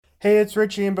Hey, it's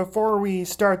Richie, and before we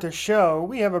start the show,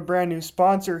 we have a brand new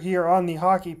sponsor here on the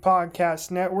Hockey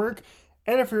Podcast Network.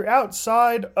 And if you're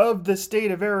outside of the state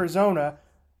of Arizona,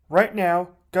 right now,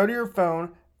 go to your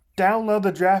phone, download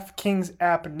the DraftKings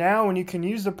app now, and you can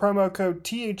use the promo code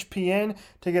THPN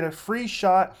to get a free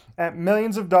shot at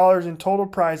millions of dollars in total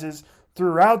prizes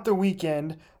throughout the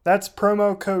weekend. That's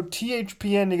promo code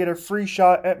THPN to get a free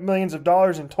shot at millions of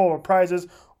dollars in total prizes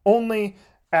only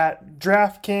at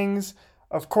DraftKings.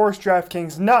 Of course,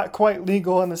 DraftKings not quite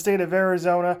legal in the state of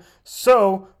Arizona.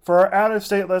 So, for our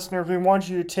out-of-state listeners, we want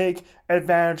you to take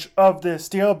advantage of this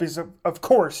deal because, of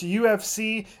course,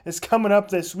 UFC is coming up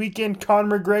this weekend.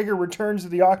 Conor McGregor returns to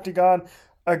the octagon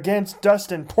against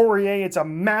Dustin Poirier. It's a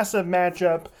massive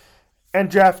matchup.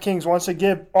 And DraftKings wants to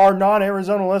give our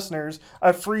non-Arizona listeners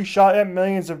a free shot at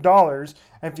millions of dollars.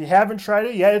 And if you haven't tried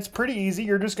it yet, it's pretty easy.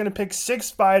 You're just going to pick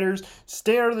 6 fighters,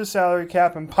 stay under the salary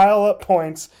cap, and pile up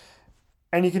points.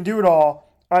 And you can do it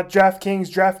all at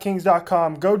DraftKings,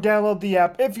 DraftKings.com. Go download the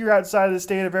app if you're outside of the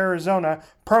state of Arizona.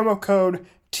 Promo code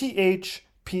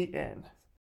THPN.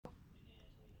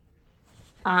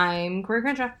 I'm Corey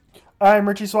Crenshaw. I'm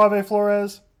Richie Suave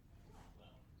Flores.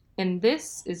 And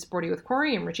this is Sporty with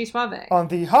Corey and Richie Suave. On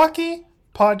the Hockey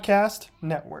Podcast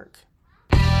Network.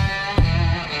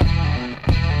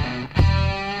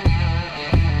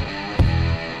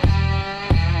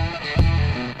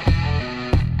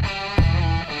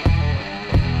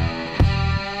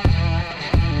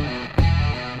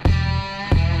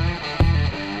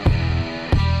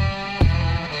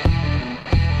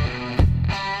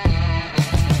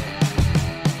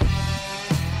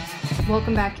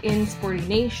 Welcome back in Sporty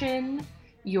Nation.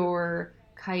 Your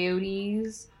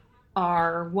Coyotes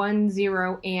are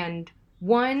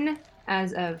 1-0-1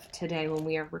 as of today when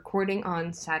we are recording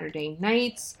on Saturday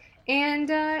nights. And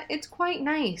it's quite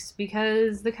nice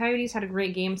because the Coyotes had a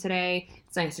great game today.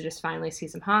 It's nice to just finally see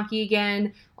some hockey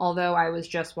again. Although I was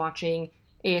just watching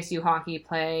ASU hockey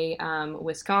play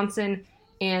Wisconsin,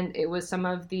 and it was some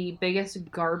of the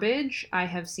biggest garbage I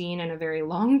have seen in a very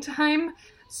long time.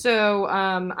 So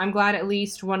I'm glad at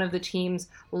least one of the teams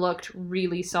looked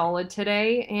really solid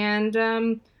today,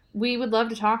 and we would love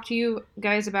to talk to you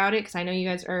guys about it because I know you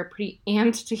guys are pretty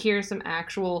amped to hear some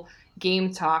actual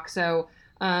game talk. So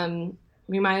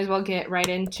we might as well get right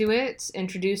into it.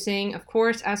 Introducing, of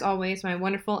course, as always, my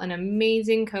wonderful and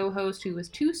amazing co-host who was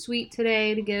too sweet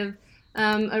today to give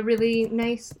a really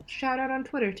nice shout out on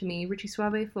Twitter to me, Richie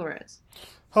Suave Flores.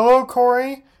 Hello,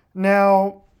 Corey.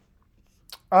 Now,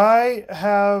 I'm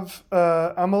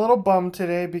a little bummed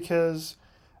today because,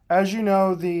 as you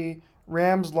know, the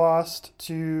Rams lost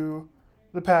to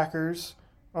the Packers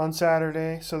on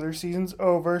Saturday, so their season's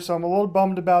over, so I'm a little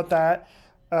bummed about that.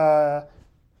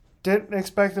 Didn't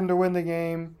expect them to win the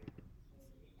game,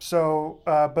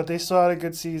 but they still had a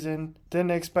good season.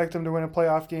 Didn't expect them to win a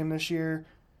playoff game this year.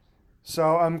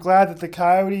 So I'm glad that the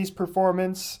Coyotes'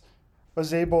 performance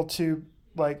was able to,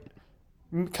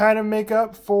 kind of make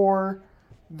up for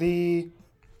the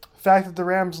fact that the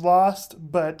Rams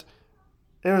lost, but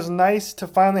it was nice to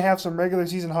finally have some regular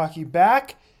season hockey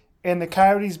back and the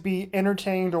Coyotes be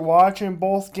entertaining to watch in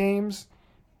both games.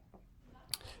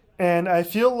 And I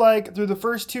feel like through the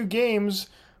first 2 games,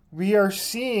 we are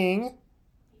seeing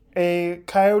a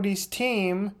Coyotes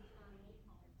team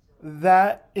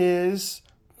that is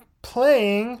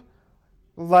playing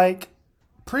like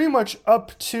pretty much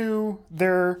up to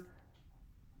their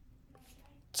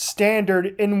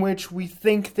standard in which we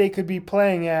think they could be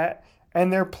playing at,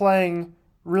 and they're playing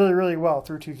really, really well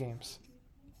through 2 games.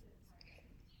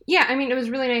 Yeah, I mean, it was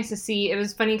really nice to see. It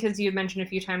was funny because you had mentioned a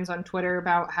few times on Twitter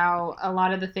about how a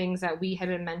lot of the things that we had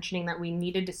been mentioning that we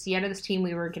needed to see out of this team,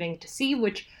 we were getting to see,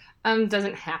 which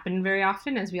doesn't happen very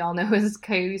often, as we all know as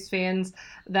Coyotes fans,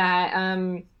 that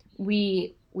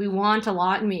we want a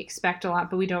lot and we expect a lot,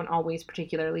 but we don't always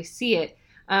particularly see it.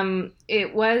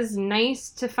 It was nice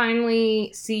to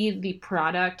finally see the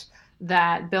product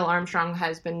that Bill Armstrong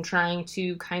has been trying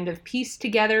to kind of piece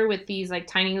together with these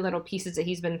tiny little pieces that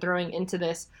he's been throwing into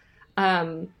this,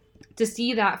 to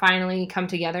see that finally come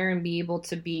together and be able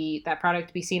to be that product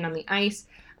to be seen on the ice.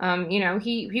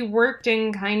 He worked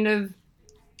in kind of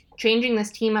changing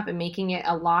this team up and making it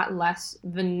a lot less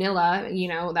vanilla,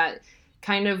 that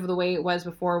kind of the way it was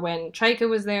before when Chaika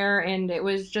was there, and it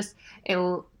was just, it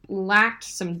lacked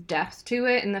some depth to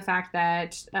it, and the fact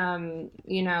that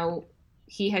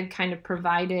he had kind of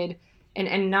provided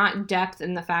and not depth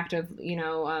in the fact of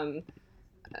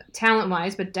talent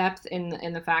wise, but depth in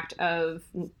the fact of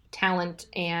talent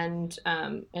and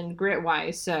grit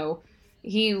wise. So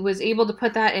he was able to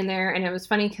put that in there, and it was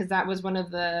funny because that was one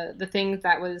of the things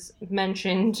that was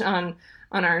mentioned on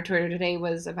on our Twitter today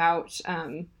was about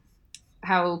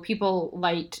how people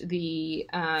liked the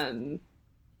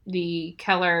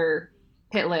Keller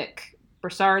Pitlick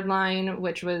Brassard line,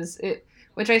 which was it,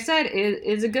 which I said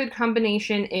is a good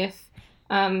combination if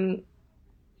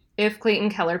Clayton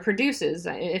Keller produces,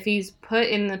 if he's put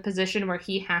in the position where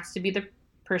he has to be the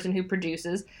person who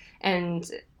produces,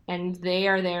 and they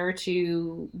are there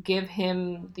to give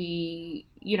him the,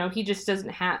 he just doesn't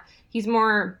have, he's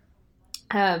more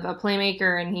of a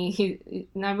playmaker, and he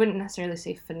I wouldn't necessarily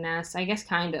say finesse, I guess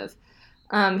kind of.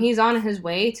 He's on his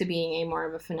way to being a more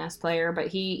of a finesse player, but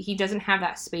he doesn't have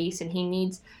that space, and he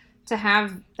needs to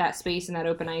have that space and that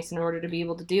open ice in order to be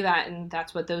able to do that, and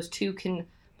that's what those two can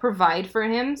provide for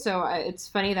him. So it's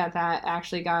funny that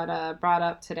actually got brought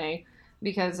up today,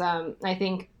 because I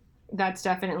think that's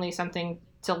definitely something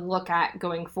to look at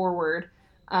going forward,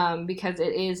 because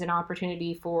it is an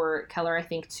opportunity for Keller, I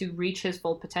think, to reach his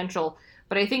full potential.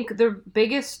 But I think the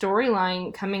biggest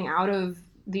storyline coming out of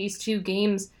these two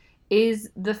games is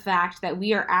the fact that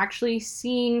we are actually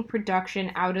seeing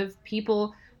production out of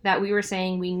people that we were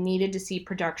saying we needed to see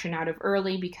production out of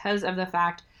early, because of the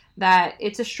fact that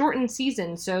it's a shortened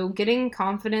season. So getting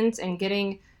confidence and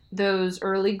getting those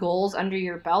early goals under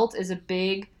your belt is a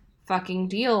big fucking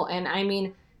deal. And I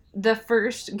mean, the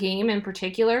first game in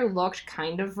particular looked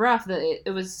kind of rough.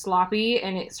 It was sloppy,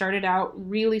 and it started out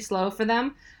really slow for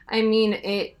them. I mean,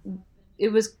 it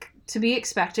was to be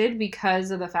expected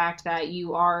because of the fact that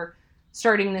you are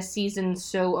starting the season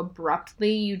so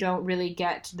abruptly. You don't really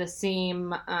get the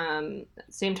same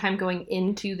time going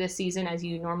into the season as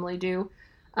you normally do.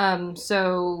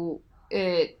 So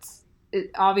it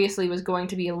obviously was going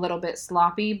to be a little bit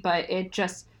sloppy, but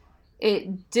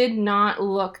it did not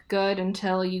look good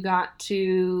until you got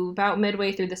to about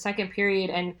midway through the second period,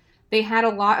 and they had a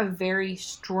lot of very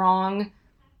strong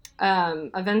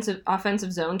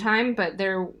offensive zone time, but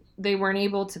they weren't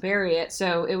able to bury it.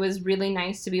 So it was really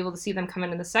nice to be able to see them come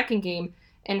into the second game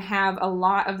and have a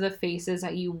lot of the faces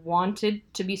that you wanted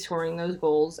to be scoring those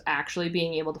goals actually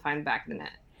being able to find the back of the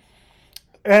net.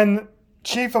 And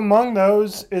chief among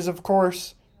those is, of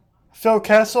course, Phil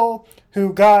Kessel,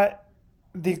 who got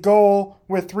the goal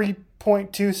with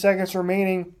 3.2 seconds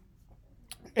remaining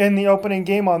in the opening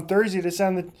game on Thursday to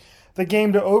send the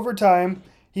game to overtime.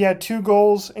 He had 2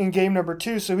 goals in game number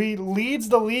 2, so he leads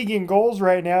the league in goals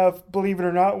right now, believe it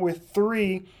or not, with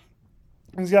 3.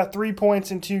 He's got 3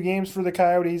 points in 2 games for the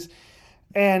Coyotes.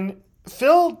 And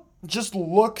Phil just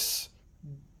looks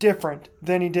different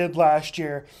than he did last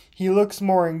year. He looks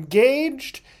more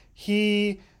engaged.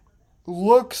 He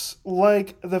looks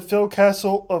like the Phil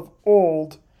Kessel of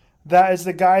old. That is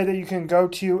the guy that you can go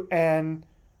to and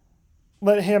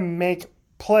let him make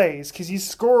plays, because he's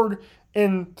scored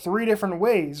in 3 different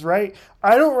ways, right?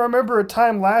 I don't remember a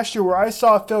time last year where I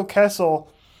saw Phil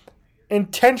Kessel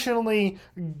intentionally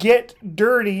get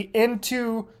dirty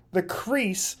into the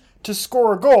crease to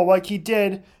score a goal like he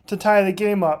did to tie the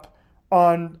game up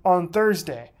on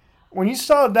Thursday. When you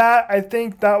saw that, I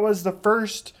think that was the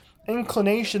first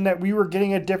inclination that we were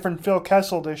getting a different Phil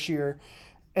Kessel this year.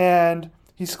 And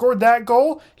he scored that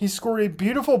goal. He scored a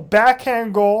beautiful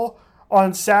backhand goal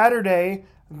on Saturday.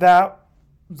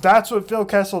 That's what Phil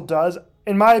Kessel does.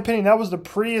 In my opinion, that was the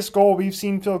prettiest goal we've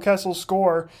seen Phil Kessel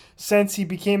score since he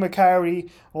became a Coyote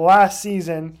last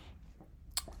season.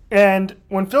 And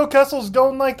when Phil Kessel's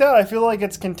going like that, I feel like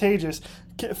it's contagious.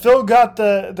 Phil got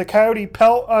the Coyote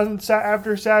pelt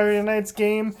after Saturday night's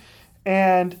game,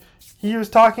 and he was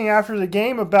talking after the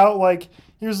game about,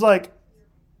 he was like,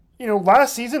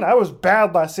 last season I was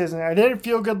bad last season. I didn't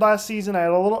feel good last season. I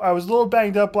was a little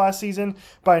banged up last season,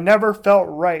 but I never felt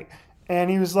right. And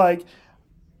he was like,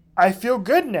 I feel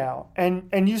good now.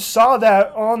 And you saw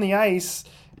that on the ice.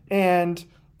 And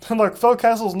look, Phil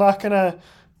Kessel's not going to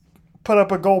put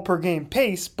up a goal per game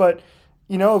pace, but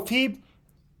if he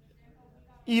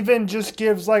even just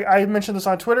gives, I mentioned this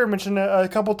on Twitter, mentioned a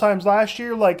couple times last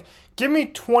year, give me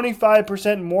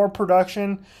 25% more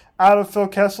production out of Phil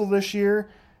Kessel this year,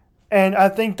 and I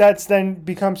think that's then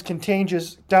becomes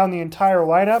contagious down the entire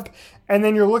lineup. And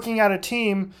then you're looking at a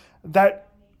team that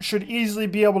should easily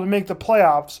be able to make the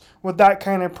playoffs with that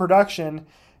kind of production.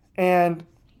 And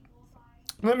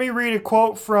let me read a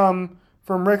quote from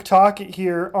Rick Tocchet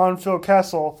here on Phil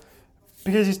Kessel,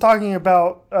 because he's talking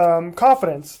about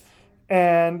confidence.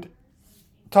 And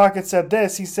Tocchet said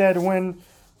this. He said, when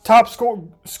top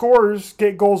scorers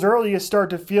get goals early, you start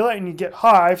to feel it and you get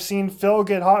hot. I've seen Phil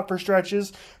get hot for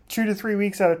stretches 2 to 3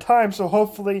 weeks at a time, so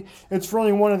hopefully it's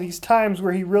really one of these times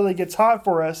where he really gets hot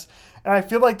for us. And I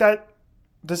feel like that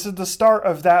this is the start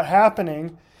of that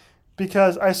happening,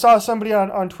 because I saw somebody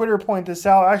on Twitter point this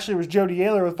out. Actually, it was Jody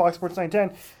Ayler with Fox Sports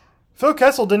 910. Phil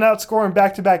Kessel did not score in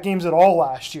back-to-back games at all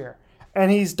last year,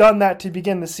 and he's done that to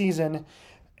begin the season.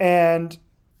 And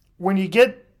when you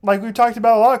get, like we talked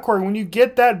about a lot, Corey, when you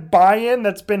get that buy-in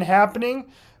that's been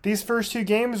happening these first two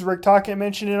games, Rick Tocchet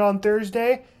mentioned it on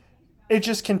Thursday, it's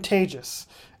just contagious.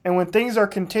 And when things are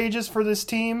contagious for this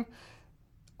team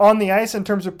on the ice in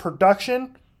terms of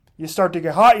production, you start to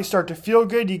get hot, you start to feel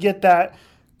good, you get that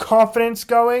confidence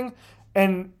going,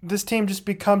 and this team just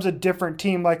becomes a different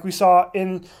team, like we saw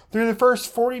through the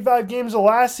first 45 games of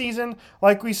last season,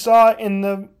 like we saw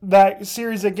in that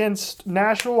series against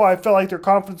Nashville. I felt like their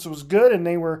confidence was good, and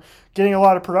they were getting a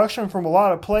lot of production from a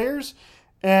lot of players.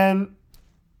 And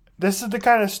this is the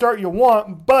kind of start you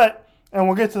want, but, and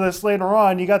we'll get to this later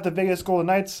on, you got the Vegas Golden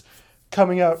Knights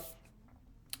coming up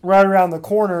right around the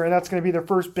corner, and that's going to be their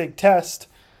first big test.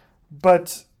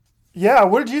 But yeah,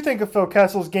 what did you think of Phil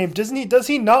Kessel's game? Does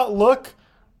he not look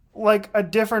like a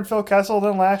different Phil Kessel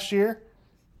than last year?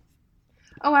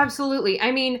 Oh, absolutely.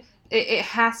 I mean, it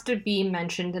has to be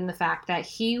mentioned in the fact that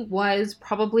he was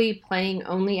probably playing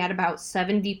only at about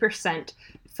 70%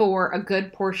 for a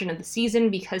good portion of the season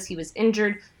because he was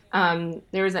injured.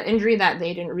 There was an injury that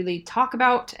they didn't really talk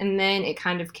about, and then it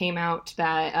kind of came out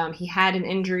that he had an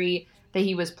injury that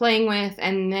he was playing with,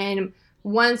 and then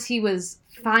once he was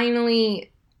finally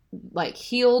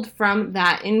healed from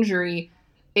that injury,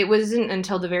 it wasn't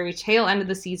until the very tail end of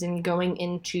the season going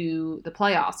into the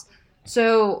playoffs.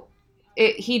 So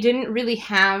he didn't really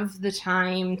have the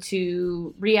time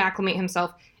to reacclimate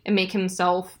himself and make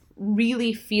himself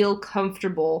really feel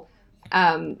comfortable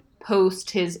post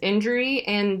his injury.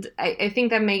 And I think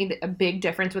that made a big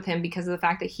difference with him because of the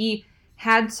fact that he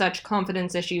had such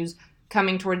confidence issues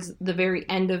coming towards the very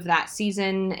end of that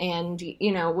season. And,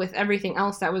 with everything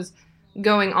else that was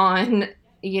going on,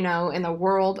 in the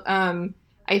world,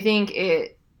 I think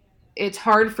it's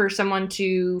hard for someone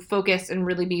to focus and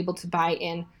really be able to buy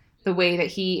in the way that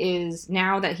he is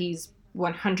now that he's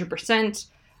 100%.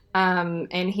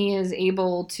 And he is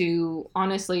able to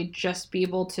honestly just be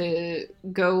able to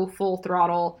go full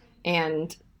throttle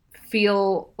and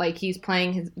feel like he's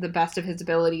playing the best of his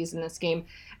abilities in this game.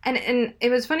 And it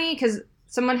was funny because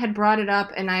someone had brought it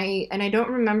up, and I don't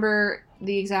remember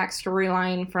the exact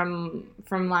storyline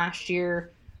from last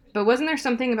year, but wasn't there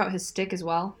something about his stick as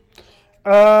well?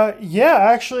 Yeah,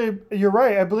 actually, you're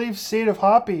right. I believe State of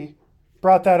Hoppy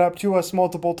brought that up to us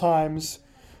multiple times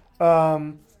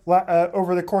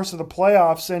over the course of the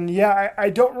playoffs. And yeah,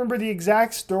 I don't remember the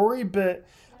exact story, but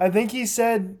I think he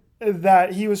said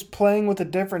that he was playing with a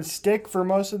different stick for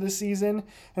most of the season.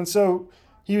 And so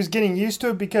he was getting used to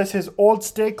it because his old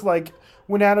stick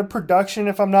went out of production,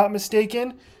 if I'm not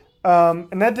mistaken.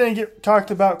 And that didn't get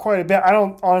talked about quite a bit.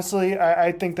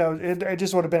 I think that it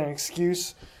just would have been an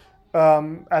excuse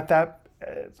at that.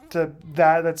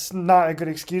 That's not a good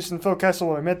excuse, and Phil Kessel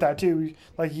will admit that too.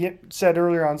 Like he said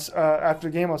earlier on after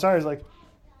the game on Saturday, he's like,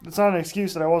 it's not an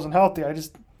excuse that I wasn't healthy. I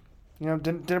just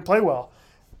didn't play well.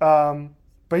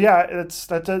 But yeah, that's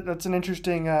an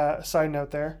interesting side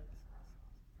note there.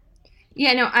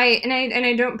 Yeah, no,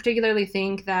 I don't particularly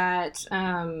think that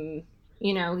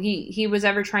he was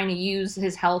ever trying to use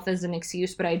his health as an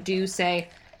excuse, but I do say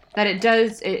that it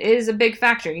is a big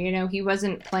factor. He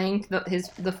wasn't playing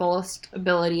the fullest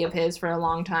ability of his for a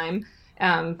long time.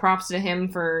 Props to him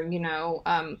for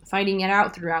fighting it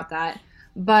out throughout that.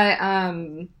 But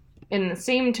in the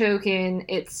same token,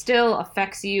 it still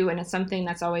affects you, and it's something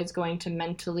that's always going to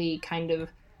mentally kind of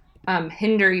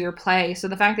hinder your play. So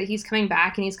the fact that he's coming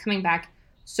back, and he's coming back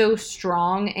so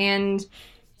strong, and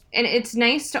it's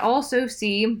nice to also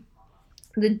see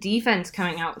the defense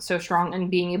coming out so strong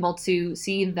and being able to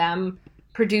see them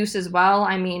produce as well.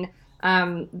 I mean,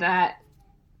 that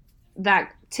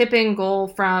tip-in goal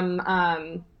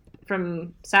from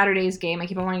Saturday's game, I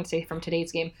keep on wanting to say from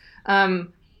today's game,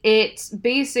 it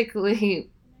basically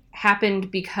happened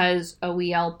because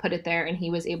OEL put it there and he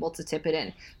was able to tip it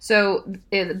in. So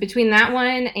between that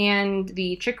one and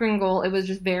the Chychrun goal, it was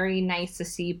just very nice to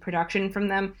see production from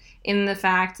them, in the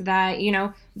fact that,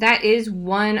 that is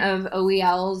one of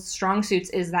OEL's strong suits,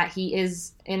 is that he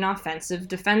is an offensive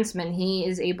defenseman. He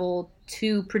is able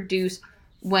to produce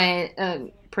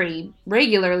when pretty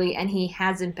regularly, and he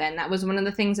hasn't been. That was one of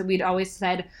the things that we'd always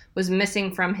said was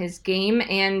missing from his game,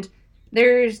 and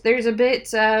there's a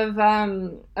bit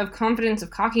of confidence, of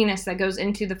cockiness that goes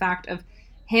into the fact of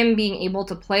him being able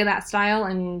to play that style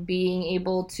and being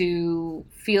able to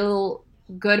feel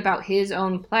good about his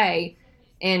own play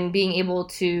and being able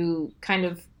to kind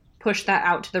of push that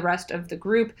out to the rest of the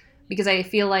group. because I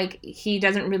feel like he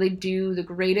doesn't really do the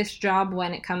greatest job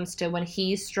when it comes to when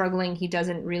he's struggling. He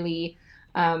doesn't really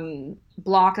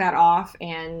block that off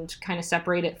and kind of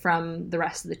separate it from the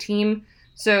rest of the team.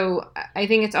 So I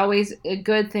think it's always a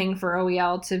good thing for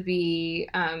OEL to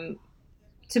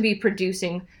be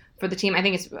producing for the team. I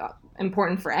think it's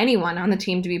important for anyone on the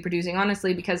team to be producing,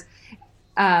 honestly, because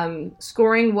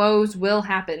scoring woes will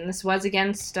happen. This was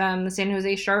against the San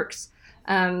Jose Sharks.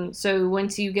 So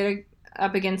once you get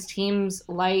up against teams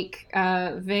like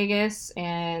Vegas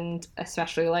and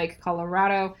especially like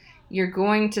Colorado, you're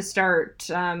going to start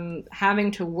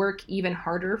having to work even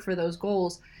harder for those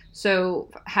goals. So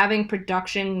having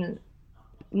production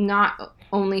not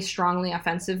only strongly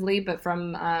offensively, but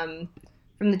from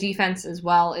the defense as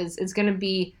well is going to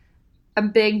be a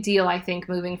big deal, I think,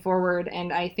 moving forward.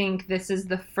 And I think this is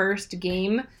the first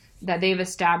game that they've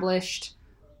established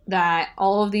that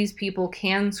all of these people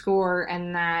can score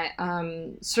and that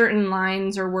certain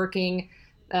lines are working.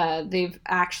 They've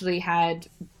actually had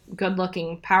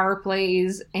good-looking power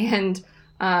plays, and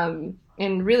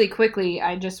really quickly,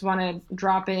 I just want to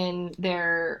drop in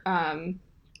their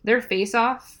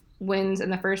face-off wins in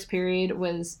the first period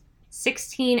was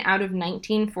 16 out of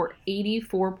 19 for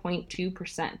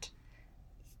 84.2%.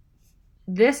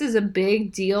 This is a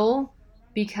big deal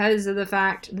because of the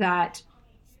fact that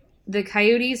the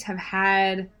Coyotes have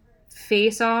had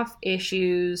face-off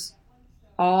issues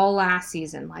all last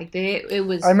season. Like it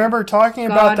was. I remember talking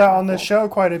about that on the show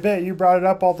quite a bit. You brought it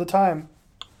up all the time.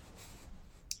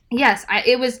 Yes,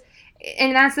 it was,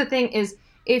 and that's the thing is,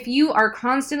 if you are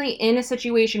constantly in a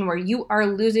situation where you are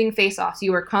losing face-offs,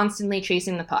 you are constantly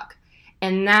chasing the puck,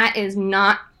 and that is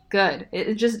not good.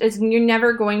 You're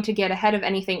never going to get ahead of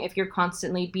anything if you're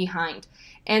constantly behind.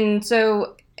 And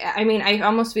so, I mean, I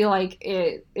almost feel like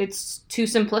it's too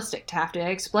simplistic to have to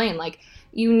explain. Like,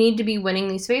 you need to be winning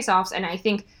these face-offs, and I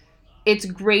think it's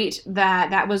great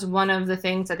that was one of the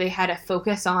things that they had to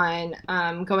focus on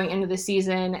going into the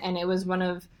season, and it was one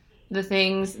of the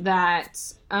things that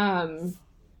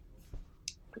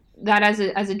that as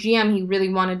a GM he really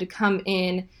wanted to come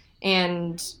in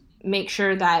and make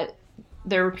sure that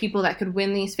there were people that could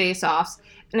win these face-offs.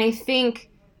 And I think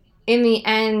in the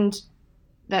end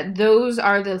that those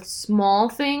are the small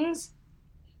things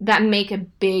that make a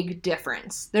big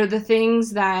difference. They're the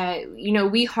things that,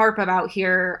 we harp about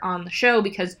here on the show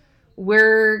because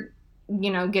we're,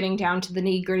 getting down to the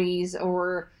nitty-gritties,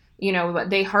 or,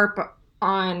 they harp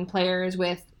on players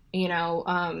with,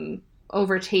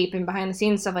 over tape and behind the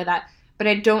scenes, stuff like that. But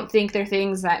I don't think they're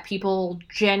things that people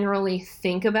generally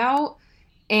think about.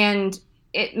 And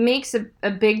it makes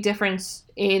a big difference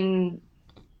in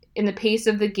the pace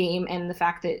of the game and the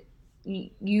fact that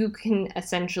you can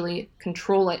essentially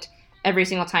control it every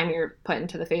single time you're put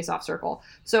into the face-off circle.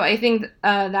 So I think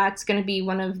that's going to be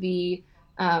one of the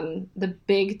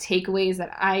big takeaways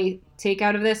that I take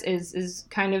out of this is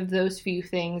kind of those few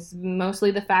things.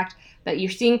 Mostly the fact that you're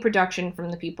seeing production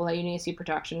from the people that you need to see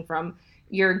production from.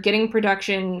 You're getting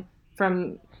production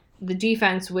from the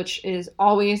defense, which is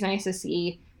always nice to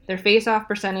see. Their face-off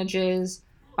percentages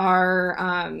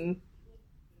are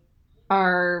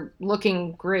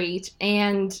looking great,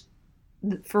 and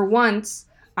for once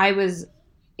I was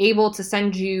able to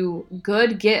send you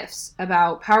good gifts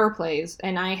about power plays,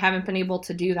 and I haven't been able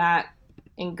to do that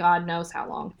in God knows how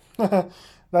long.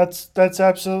 That's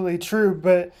absolutely true,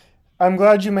 but I'm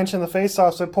glad you mentioned the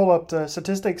face-offs. I pulled up the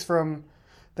statistics from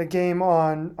the game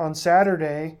on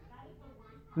Saturday.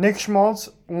 Nick Schmaltz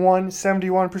won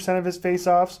 71% of his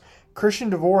face-offs. Christian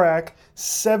Dvorak,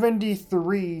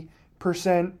 73%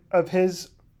 of his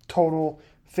total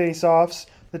face-offs.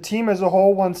 The team as a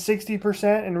whole won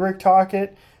 60%, and Rick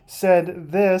Tocchet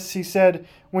said this. He said,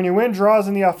 when you win draws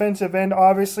in the offensive end,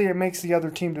 obviously it makes the other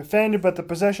team defend, but the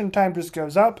possession time just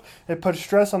goes up. It puts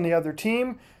stress on the other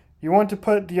team. You want to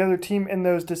put the other team in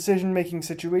those decision-making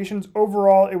situations.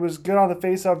 Overall, it was good on the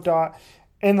face-off dot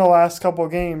in the last couple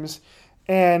of games.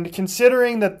 And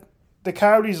considering that the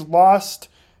Coyotes lost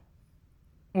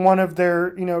one of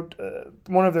their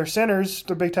centers,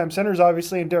 the big-time centers,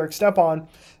 obviously, and Derek Stepan,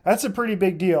 that's a pretty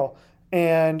big deal.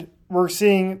 And we're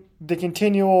seeing the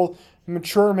continual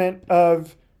maturement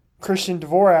of Christian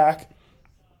Dvorak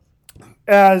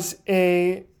as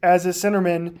a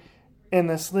centerman in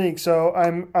this league. So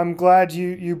I'm glad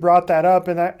you brought that up.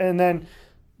 And then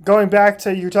going back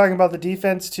to, you're talking about the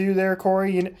defense too there,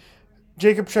 Corey.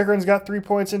 Jacob Chychrun's got 3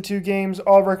 points in 2 games.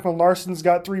 Oliver Ekman-Larsson's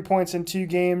got 3 points in 2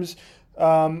 games.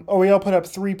 OEL put up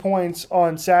 3 points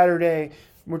on Saturday,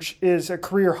 which is a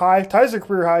career high, ties a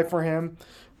career high for him.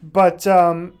 But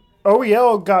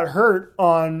OEL got hurt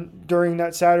during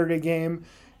that Saturday game,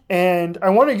 And I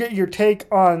want to get your take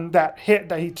on that hit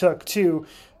that he took, too.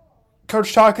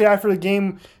 Coach Tackett, after the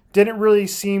game, didn't really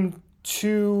seem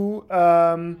too...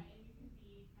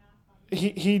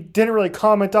 He didn't really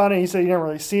comment on it. He said he didn't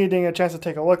really see it, didn't get a chance to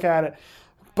take a look at it.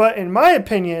 But in my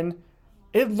opinion,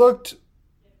 that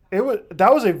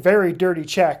was a very dirty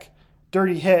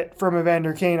hit from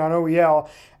Evander Kane on OEL.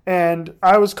 And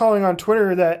I was calling on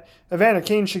Twitter that Evander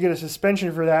Kane should get a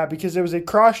suspension for that because it was a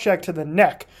cross-check to the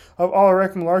neck of Oliver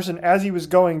Ekman-Larsson as he was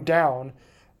going down.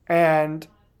 And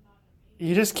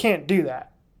you just can't do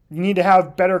that. You need to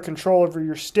have better control over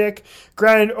your stick.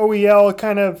 Granted, OEL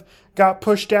kind of got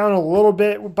pushed down a little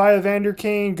bit by Evander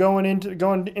Kane going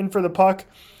in for the puck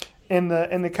in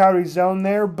the Coyote zone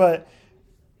there, but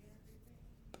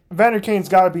Evander Kane's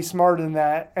got to be smarter than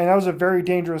that, and that was a very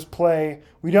dangerous play.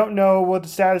 We don't know what the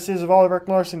status is of Oliver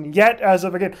Ekman-Larsson yet. As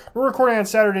of, again, we're recording on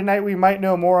Saturday night. We might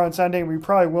know more on Sunday, and we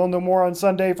probably will know more on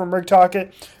Sunday from Rick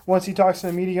Tocchet once he talks to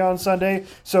the media on Sunday.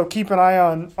 So keep an eye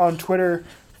on Twitter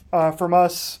from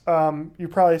us.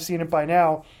 You've probably seen it by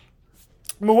now.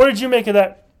 But what did you make of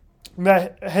that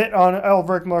hit on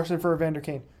Oliver Ekman-Larsson for Evander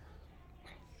Kane?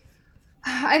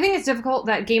 I think it's difficult.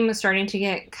 That game was starting to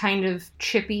get kind of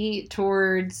chippy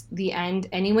towards the end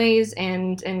anyways,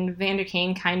 and Vander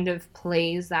Kane kind of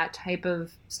plays that type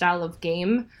of style of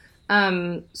game.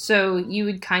 So you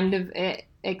would kind of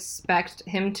expect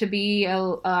him to be a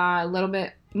little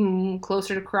bit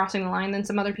closer to crossing the line than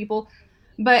some other people.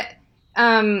 But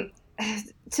to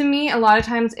me, a lot of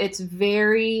times it's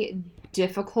very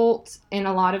difficult in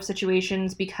a lot of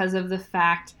situations because of the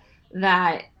fact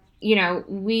that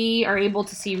we are able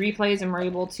to see replays and we're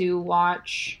able to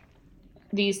watch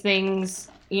these things,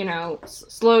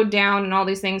 slowed down and all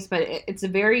these things, but it's a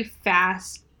very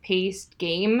fast-paced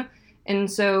game. And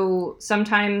so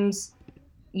sometimes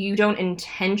you don't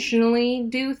intentionally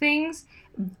do things,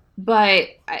 but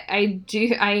I'm going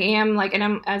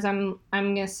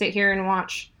to sit here and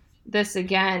watch this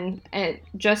again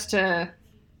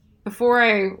before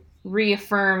I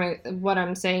reaffirm what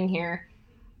I'm saying here.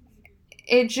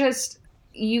 I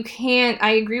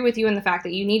agree with you in the fact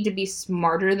that you need to be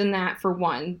smarter than that, for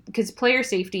one, because player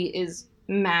safety is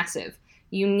massive.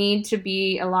 You need to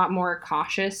be a lot more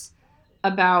cautious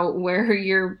about where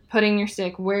you're putting your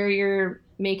stick, where you're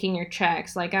making your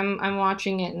checks. Like I'm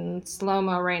watching it in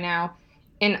slow-mo right now,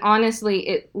 and honestly,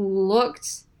 it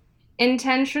looked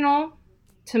intentional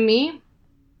to me.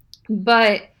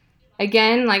 But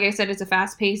again, like I said, it's a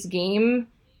fast-paced game,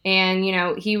 and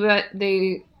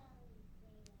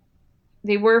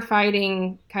they were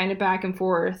fighting kind of back and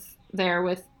forth there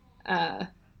with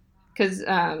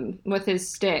his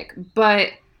stick. But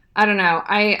I don't know.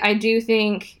 I do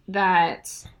think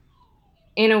that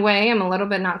in a way I'm a little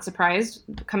bit not surprised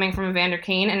coming from Evander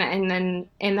Kane,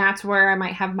 and that's where I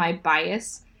might have my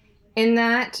bias in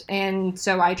that. And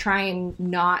so I try and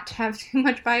not have too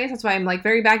much bias. That's why I'm like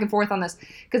very back and forth on this,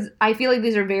 because I feel like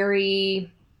these are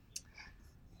very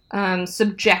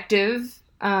subjective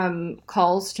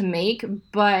calls to make,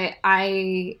 but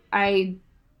I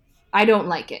don't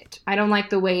like it. I don't like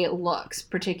the way it looks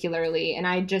particularly, and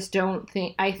I just don't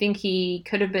think. I think he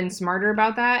could have been smarter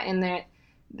about that, and that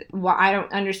I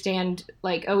don't understand.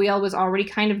 Like OEL was already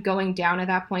kind of going down at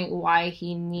that point. Why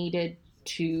he needed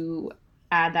to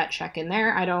add that check in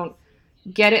there, I don't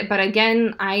get it. But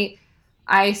again, I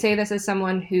say this as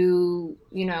someone who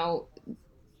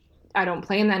I don't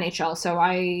play in the NHL, so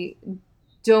I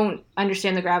don't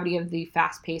understand the gravity of the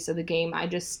fast pace of the game.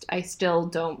 I still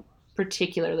don't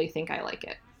particularly think I like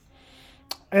it.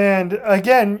 And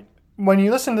again, when you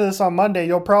listen to this on Monday,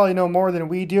 you'll probably know more than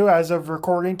we do as of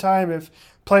recording time if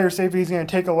player safety is going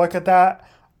to take a look at that.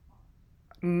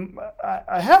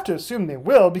 I have to assume they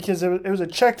will, because it was a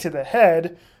check to the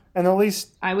head, and at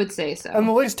least I would say so. And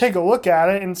at least take a look at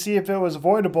it and see if it was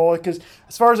avoidable. Because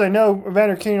as far as I know,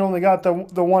 Evander Kane only got the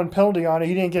one penalty on it.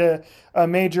 He didn't get a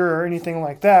major or anything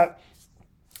like that.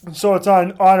 So it's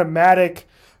on automatic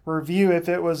review if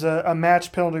it was a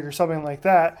match penalty or something like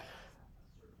that.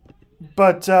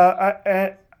 But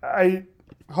I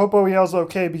hope OEL's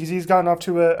okay, because he's gotten off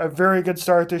to a very good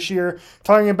start this year.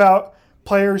 Talking about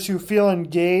players who feel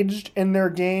engaged in their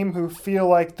game, who feel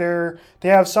like they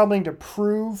have something to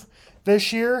prove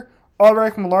this year.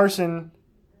 Oliver Ekman-Larsson,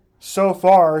 so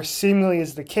far, seemingly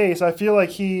is the case. I feel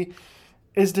like he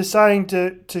is deciding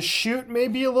to shoot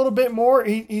maybe a little bit more.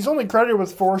 He's only credited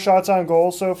with 4 shots on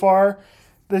goal so far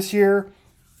this year.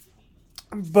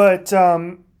 But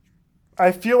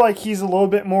I feel like he's a little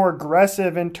bit more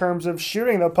aggressive in terms of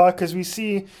shooting the puck, because we've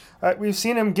seen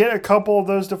him get a couple of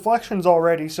those deflections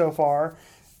already so far,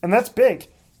 and that's big.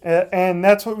 And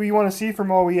that's what we want to see from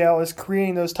OEL, is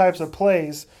creating those types of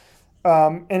plays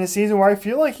in a season where I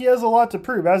feel like he has a lot to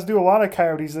prove, as do a lot of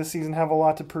Coyotes this season have a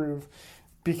lot to prove,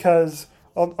 because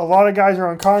a lot of guys are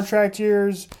on contract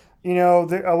years. A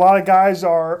lot of guys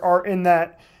are in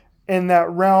that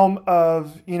realm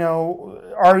of,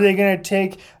 are they going to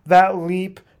take that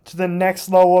leap to the next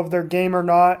level of their game or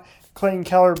not? Clayton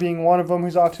Keller being one of them,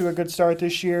 who's off to a good start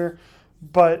this year.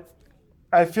 But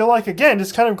I feel like, again,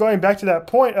 just kind of going back to that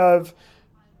point of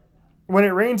when it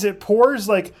rains, it pours.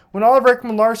 Like, when Oliver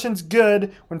Ekman-Larsson's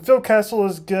good, when Phil Kessel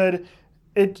is good,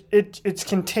 it's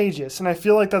contagious. And I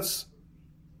feel like that's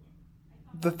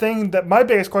the thing that my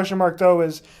biggest question mark, though,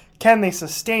 is can they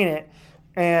sustain it?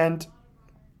 And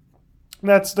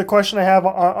that's the question I have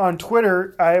on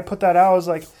Twitter. I put that out. I was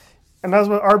like, and that was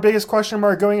our biggest question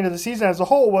mark going into the season as a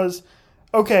whole was,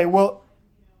 okay, well,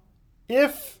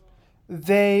 if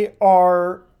we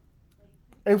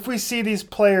see these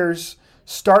players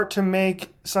start to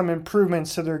make some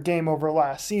improvements to their game over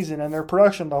last season and their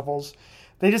production levels,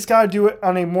 they just got to do it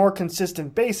on a more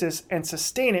consistent basis and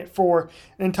sustain it for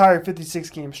an entire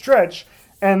 56-game stretch.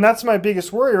 And that's my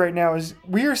biggest worry right now, is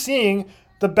we are seeing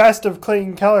the best of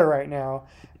Clayton Keller right now.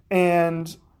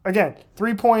 And again,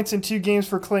 3 points in 2 games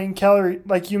for Clayton Keller.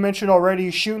 Like you mentioned already,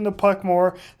 he's shooting the puck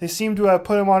more. They seem to have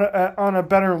put him on a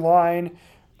better line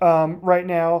right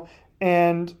now.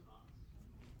 And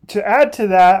to add to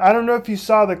that, I don't know if you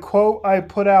saw the quote I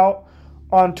put out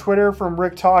on Twitter from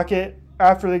Rick Tocchet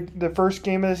after the first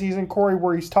game of the season, Corey,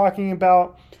 where he's talking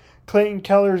about Clayton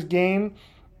Keller's game.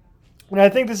 And I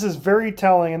think this is very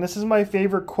telling, and this is my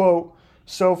favorite quote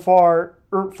so far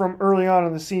from early on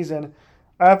in the season.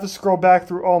 I have to scroll back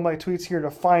through all my tweets here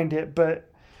to find it, but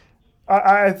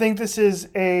I think this is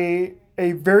a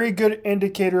very good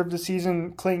indicator of the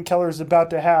season Clayton Keller is about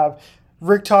to have.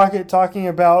 Rick Tocchet talking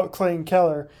about Clayton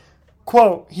Keller.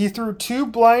 Quote, "He threw 2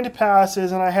 blind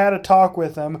passes and I had a talk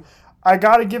with him. I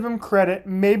got to give him credit.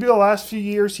 Maybe the last few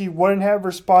years he wouldn't have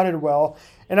responded well,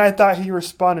 and I thought he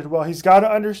responded well. He's got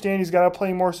to understand he's got to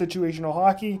play more situational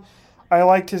hockey. I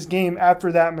liked his game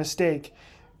after that mistake."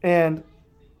 And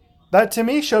that, to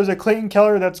me, shows a Clayton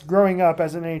Keller that's growing up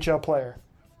as an NHL player.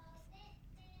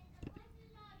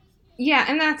 Yeah,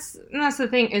 and that's the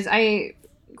thing, is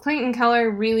Clayton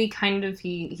Keller really kind of,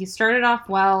 he started off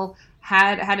well,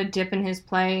 had a dip in his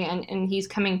play, and he's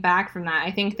coming back from that.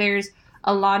 I think there's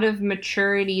a lot of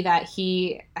maturity that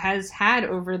he has had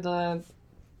over the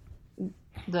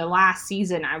last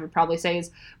season, I would probably say,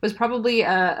 was probably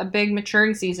a big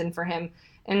maturing season for him.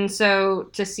 And so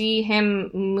to see him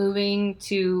moving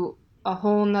to a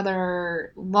whole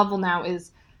nother level now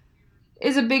is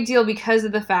a big deal, because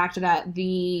of the fact that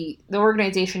the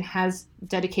organization has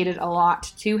dedicated a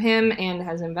lot to him and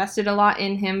has invested a lot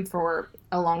in him for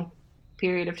a long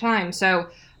period of time. So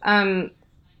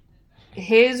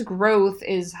his growth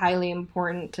is highly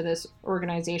important to this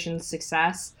organization's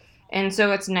success. And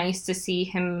so it's nice to see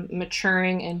him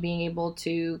maturing and being able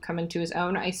to come into his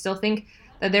own. I still think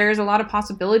that there's a lot of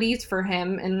possibilities for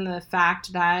him, in the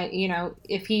fact that,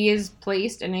 if he is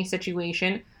placed in a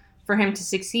situation for him to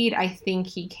succeed, I think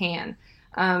he can.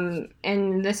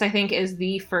 And this, I think, is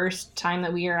the first time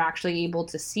that we are actually able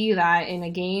to see that in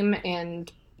a game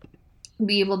and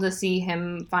be able to see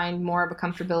him find more of a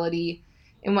comfortability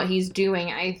in what he's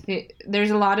doing. I think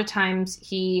there's a lot of times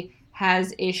he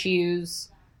has issues,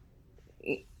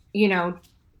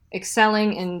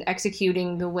 excelling and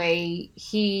executing the way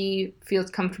he feels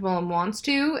comfortable and wants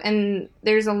to. And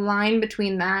there's a line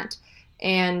between that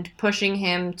and pushing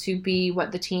him to be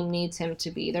what the team needs him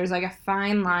to be. There's like a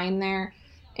fine line there,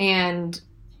 and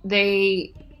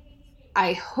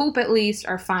I hope at least,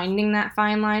 are finding that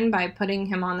fine line by putting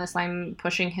him on this line,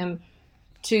 pushing him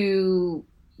to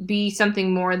be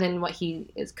something more than what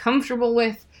he is comfortable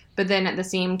with, but then at the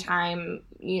same time,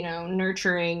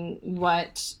 nurturing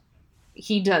what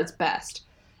he does best.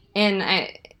 And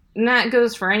that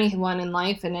goes for anyone in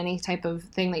life, and any type of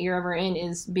thing that you're ever in,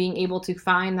 is being able to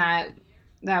find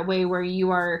that way where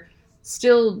you are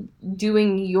still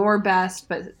doing your best,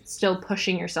 but still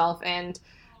pushing yourself. And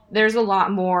there's a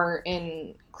lot more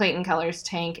in Clayton Keller's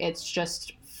tank. It's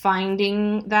just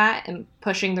finding that and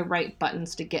pushing the right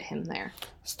buttons to get him there.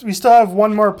 We still have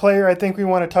one more player I think we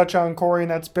want to touch on, Corey,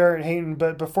 and that's Barrett Hayton.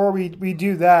 But before we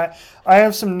do that, I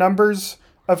have some numbers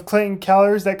of Clayton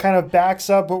Keller's that kind of backs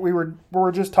up what we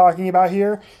were just talking about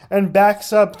here, and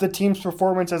backs up the team's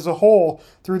performance as a whole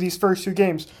through these first 2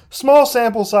 games. Small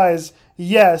sample size,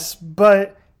 yes,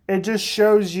 but it just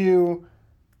shows you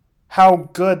how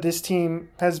good this team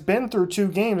has been through 2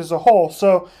 games as a whole.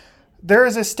 So there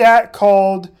is a stat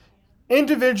called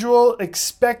individual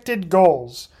expected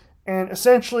goals. And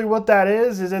essentially what that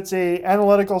is it's a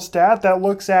analytical stat that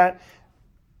looks at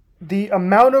the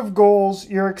amount of goals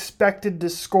you're expected to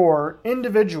score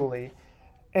individually,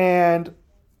 and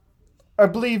I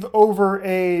believe over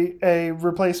a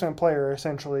replacement player,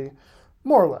 essentially,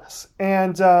 more or less.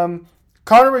 And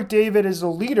Connor McDavid is the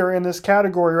leader in this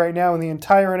category right now in the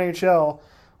entire NHL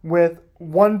with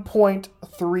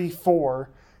 1.34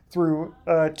 through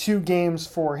 2 games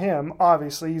for him.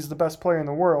 Obviously, he's the best player in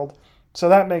the world, so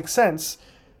that makes sense.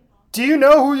 Do you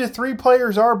know who the 3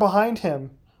 players are behind him?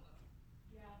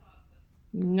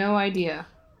 No idea.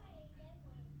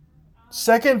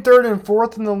 Second, third, and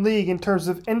fourth in the league in terms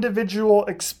of individual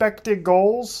expected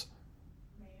goals: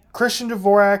 Christian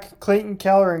Dvorak, Clayton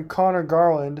Keller, and Connor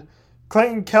Garland.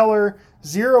 Clayton Keller,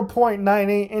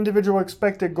 0.98 individual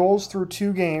expected goals through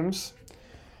 2 games.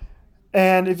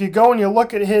 And if you go and you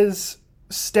look at his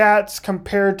stats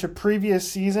compared to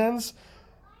previous seasons,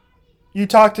 you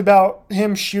talked about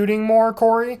him shooting more,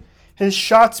 Corey. His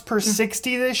shots per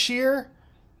 60 this year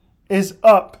is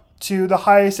up to the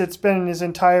highest it's been in his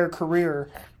entire career.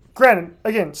 Granted,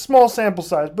 again, small sample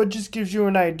size, but just gives you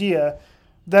an idea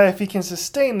that if he can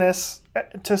sustain this,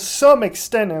 to some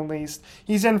extent at least,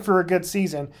 he's in for a good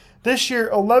season. This year,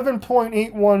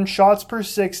 11.81 shots per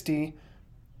 60.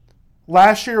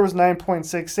 Last year was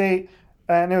 9.68,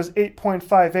 and it was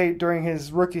 8.58 during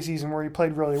his rookie season where he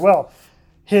played really well.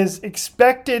 His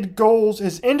expected goals,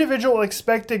 his individual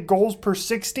expected goals per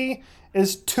 60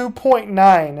 is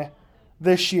 2.9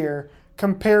 this year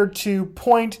compared to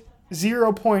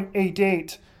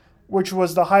 0.88, which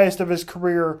was the highest of his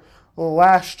career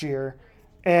last year.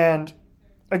 And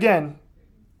again,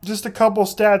 just a couple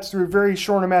stats through a very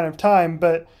short amount of time,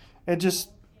 but it just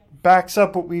backs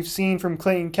up what we've seen from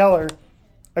Clayton Keller.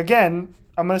 Again,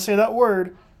 I'm going to say that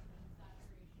word.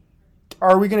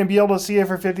 Are we going to be able to see it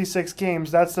for 56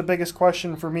 games? That's the biggest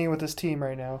question for me with this team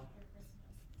right now.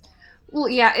 Well,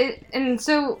 yeah, and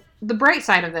so the bright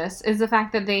side of this is the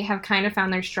fact that they have kind of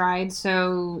found their stride.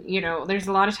 So, there's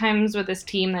a lot of times with this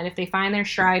team that if they find their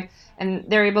stride and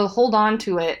they're able to hold on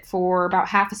to it for about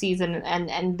half a season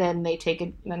and then they take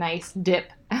a nice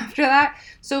dip after that.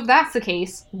 So if that's the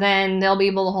case, then they'll be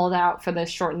able to hold out for this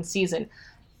shortened season.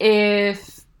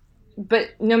 But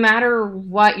no matter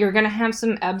what, you're going to have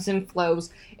some ebbs and flows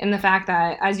in the fact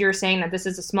that, as you're saying, that this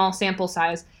is a small sample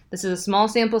size. This is a small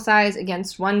sample size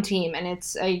against one team, and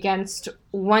it's against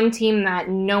one team that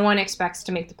no one expects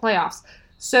to make the playoffs.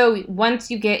 So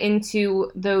once you get into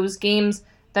those games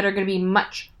that are going to be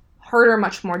much harder,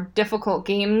 much more difficult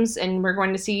games, and we're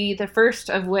going to see the first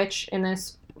of which in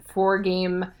this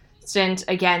 4-game stint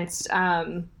against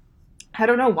I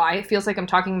don't know why it feels like I'm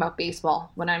talking about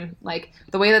baseball when I'm like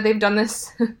the way that they've done this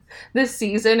this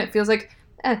season. It feels like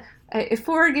a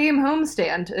 4-game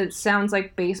homestand. It sounds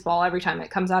like baseball every time it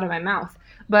comes out of my mouth.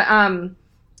 But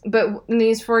in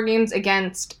these 4 games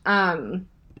against the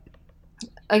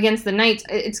Knights,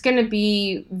 it's going to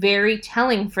be very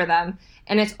telling for them,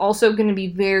 and it's also going to be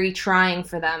very trying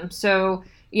for them. So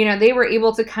they were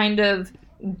able to kind of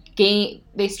they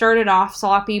started off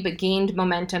sloppy but gained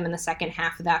momentum in the second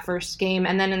half of that first game,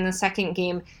 and then in the second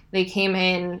game they came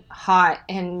in hot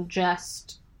and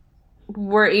just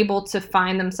were able to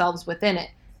find themselves within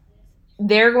it.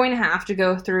 They're going to have to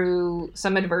go through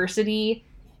some adversity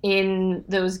in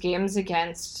those games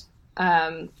against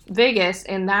Vegas,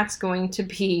 and that's going to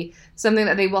be something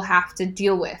that they will have to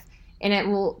deal with.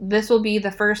 And this will be the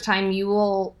first time you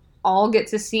will all get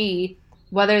to see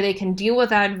whether they can deal with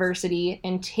that adversity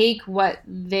and take what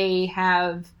they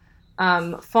have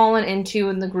fallen into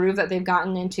in the groove that they've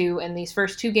gotten into in these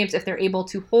first 2 games, if they're able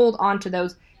to hold on to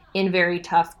those in very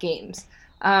tough games.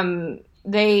 A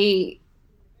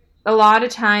lot of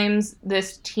times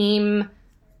this team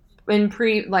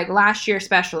like last year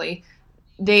especially,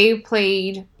 they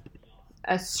played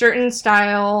a certain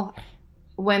style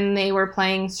when they were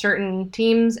playing certain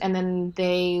teams, and then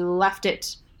they left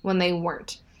it when they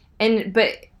weren't.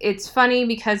 But it's funny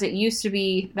because it used to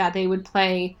be that they would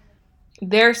play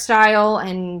their style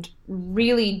and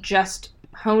really just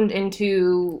honed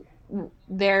into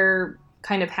their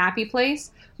kind of happy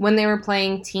place when they were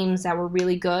playing teams that were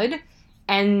really good.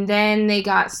 And then they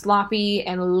got sloppy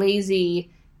and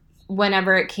lazy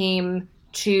whenever it came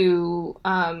to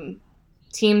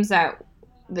teams that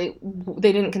they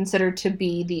didn't consider to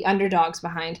be the underdogs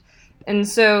behind. And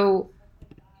so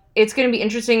it's going to be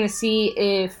interesting to see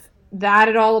if that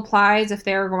at all applies, if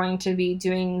they're going to be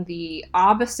doing the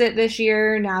opposite this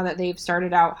year now that they've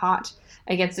started out hot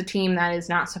against a team that is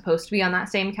not supposed to be on that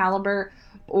same caliber,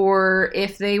 or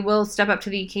if they will step up to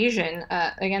the occasion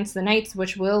against the Knights,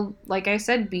 which will, like I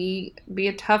said, be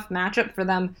a tough matchup for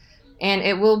them and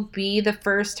it will be the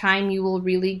first time you will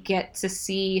really get to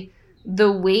see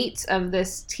the weight of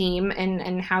this team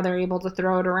and how they're able to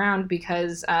throw it around,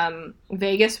 because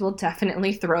Vegas will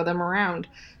definitely throw them around.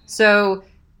 So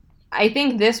I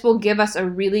think this will give us a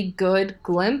really good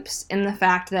glimpse in the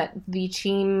fact that the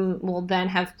team will then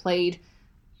have played,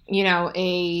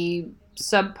 a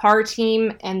subpar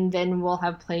team, and then we'll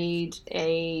have played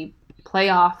a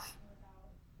playoff.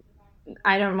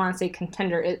 I don't want to say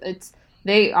contender.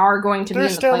 They are going to be in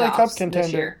the Stanley playoffs Cup contender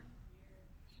this year.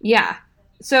 Yeah.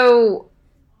 So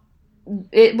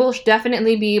it will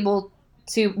definitely be able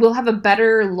to, we'll have a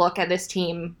better look at this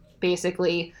team,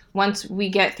 basically, once we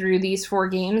get through these 4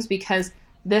 games, because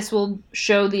this will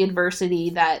show the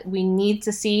adversity that we need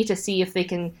to see if they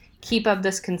can keep up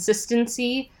this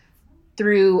consistency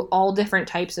through all different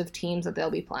types of teams that they'll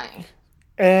be playing.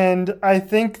 And I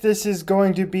think this is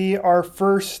going to be our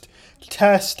first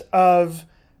test of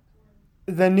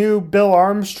the new Bill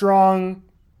Armstrong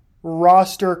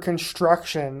roster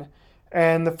construction,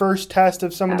 and the first test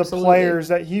of some of the players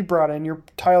that he brought in. Your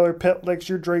Tyler Pitlicks,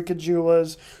 your Drake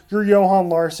Ajulas, your Johan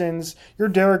Larssons, your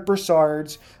Derek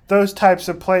Brassards, those types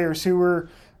of players who were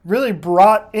really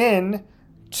brought in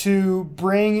to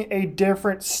bring a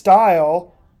different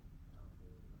style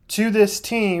to this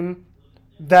team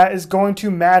that is going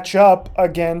to match up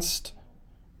against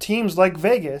teams like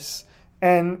Vegas,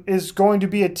 and is going to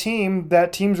be a team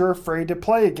that teams are afraid to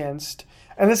play against.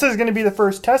 And this is going to be the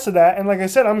first test of that. And like I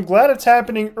said, I'm glad it's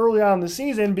happening early on in the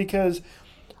season, because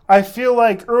I feel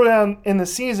like early on in the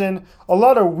season, a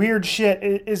lot of weird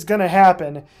shit is going to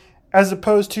happen, as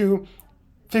opposed to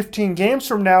 15 games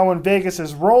from now when Vegas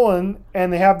is rolling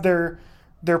and they're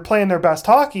playing their best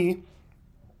hockey.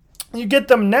 You get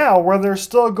them now where they're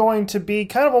still going to be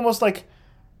kind of almost like,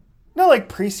 not like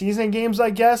preseason games,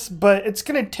 I guess, but it's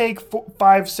going to take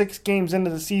 5-6 games into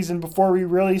the season before we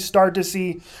really start to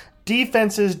see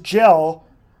defenses gel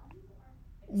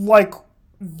like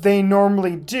they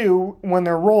normally do when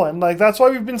they're rolling. Like, that's why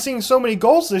we've been seeing so many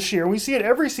goals this year. We see it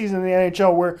every season in the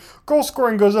NHL, where goal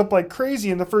scoring goes up like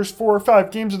crazy in the first 4 or 5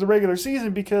 games of the regular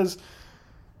season, because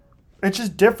it's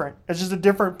just different. It's just a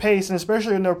different pace, and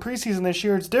especially in their preseason this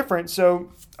year, it's different.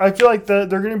 So I feel like they're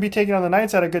going to be taking on the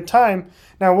Knights at a good time.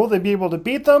 Now, will they be able to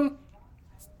beat them?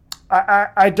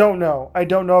 I don't know. I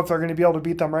don't know if they're going to be able to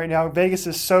beat them right now. Vegas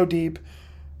is so deep.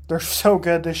 They're so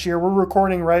good this year. We're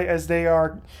recording right as they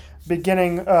are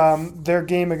beginning their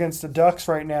game against the Ducks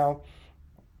right now.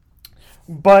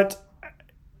 But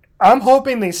I'm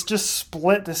hoping they just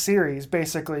split the series,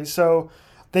 basically. So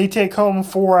they take home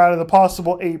 4 out of the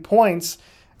possible 8 points.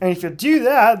 And if you do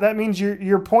that, that means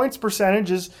your points percentage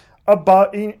is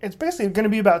it's basically going to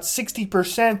be about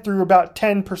 60% through about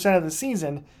 10% of the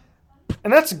season.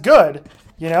 And that's good,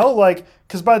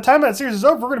 because by the time that series is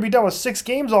over, we're going to be done with 6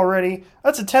 games already.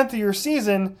 That's a tenth of your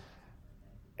season,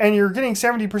 and you're getting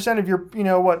 70% of your,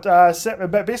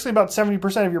 basically about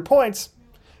 70% of your points.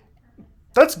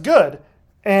 That's good.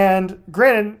 And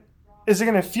granted, is it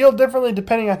going to feel differently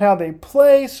depending on how they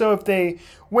play? So if they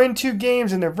win 2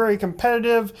 games and they're very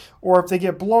competitive, or if they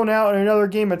get blown out in another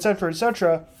game, etc.,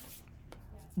 etc.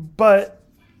 But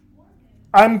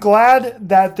I'm glad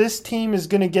that this team is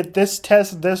going to get this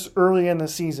test this early in the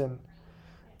season,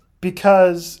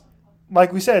 because,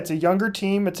 like we said, it's a younger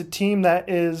team. It's a team that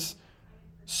is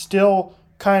still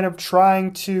kind of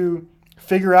trying to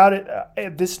figure out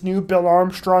this new Bill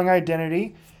Armstrong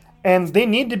identity, and they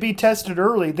need to be tested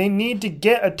early. They need to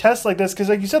get a test like this, because,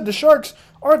 like you said, the Sharks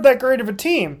aren't that great of a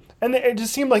team, and it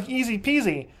just seemed like easy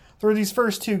peasy through these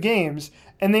first 2 games.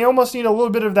 And they almost need a little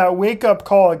bit of that wake-up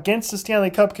call against the Stanley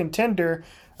Cup contender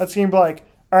that's going to be like,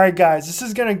 all right, guys, this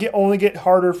is going to only get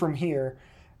harder from here.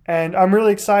 And I'm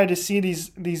really excited to see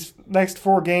these next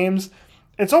 4 games.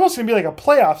 It's almost going to be like a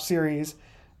playoff series,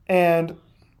 and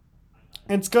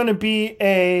it's going to be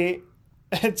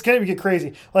get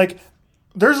crazy. Like,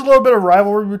 there's a little bit of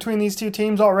rivalry between these 2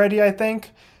 teams already, I think,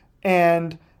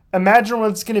 and imagine what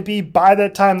it's going to be by the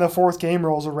time the 4th game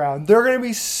rolls around. They're going to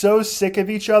be so sick of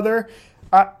each other.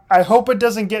 I hope it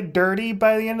doesn't get dirty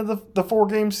by the end of the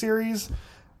 4-game series,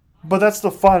 but that's the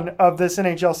fun of this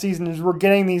NHL season, is we're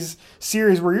getting these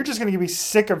series where you're just going to be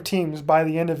sick of teams by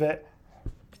the end of it.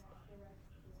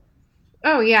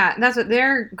 Oh, yeah, that's what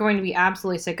they're going to be,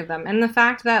 absolutely sick of them. And the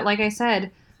fact that, like I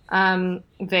said,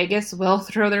 Vegas will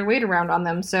throw their weight around on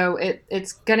them, so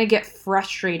it's going to get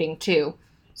frustrating too.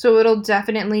 So it'll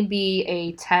definitely be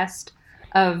a test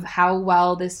of how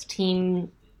well this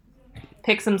team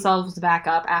picks themselves back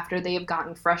up after they have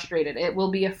gotten frustrated. It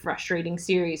will be a frustrating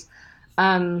series.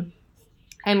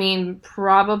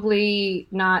 Probably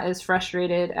not as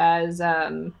frustrated as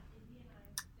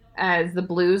as the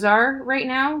Blues are right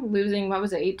now, losing, what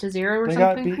was it, 8-0 or They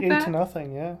something got beat like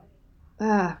 8-0,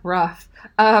 yeah. Rough.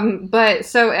 But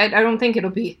so I don't think it'll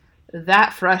be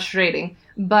that frustrating.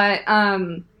 But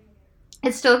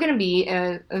it's still going to be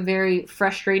a very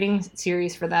frustrating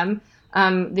series for them.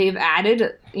 They've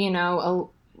added,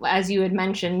 as you had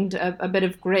mentioned, a bit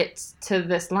of grit to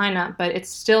this lineup, but it's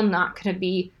still not going to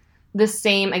be the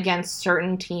same against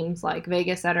certain teams like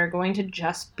Vegas that are going to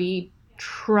just be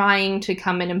trying to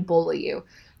come in and bully you,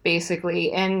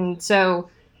 basically. And so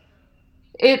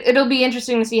it'll be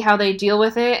interesting to see how they deal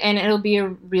with it, and it'll be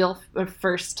a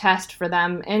first test for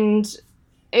them. And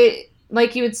it,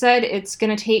 like you had said, it's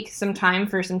going to take some time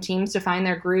for some teams to find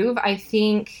their groove. I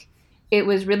think it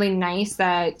was really nice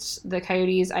that the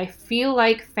Coyotes, I feel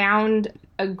like, found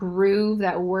a groove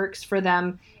that works for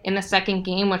them in the second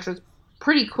game, which was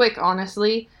pretty quick,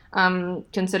 honestly,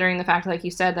 considering the fact, like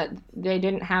you said, that they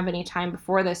didn't have any time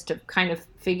before this to kind of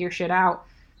figure shit out.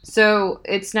 So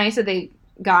it's nice that they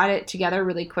got it together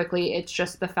really quickly. It's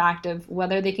just the fact of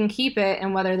whether they can keep it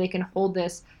and whether they can hold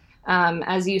this,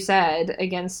 as you said,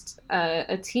 against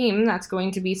a team that's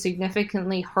going to be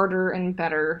significantly harder and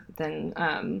better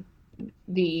than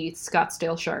the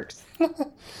Scottsdale Sharks.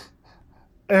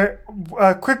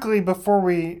 Quickly before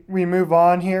we move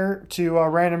on here to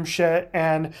random shit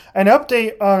and an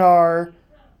update on our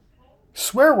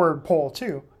swear word poll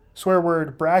too, swear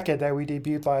word bracket that we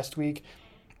debuted last week.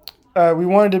 We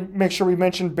wanted to make sure we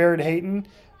mentioned Barrett Hayton,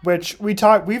 which we've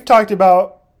talked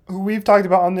about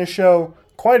on this show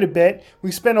quite a bit.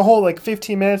 We spent a whole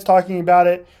 15 minutes talking about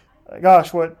it.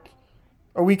 Gosh,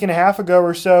 a week and a half ago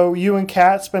or so, you and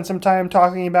Kat spent some time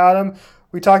talking about him.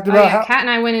 We talked about how Kat and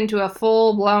I went into a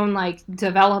full-blown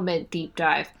development deep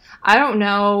dive. I don't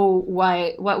know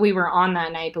what we were on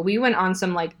that night, but we went on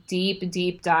some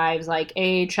deep dives,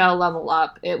 AHL level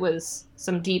up. It was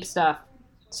some deep stuff.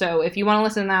 So if you want to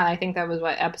listen to that, I think that was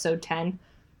episode 10.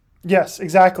 Yes,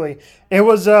 exactly. It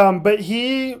was but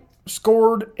he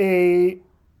scored a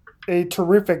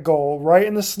terrific goal right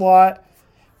in the slot,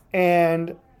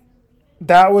 and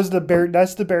that's the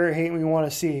Barrett Hayton we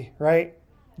want to see, right?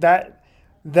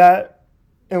 That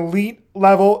elite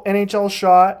level NHL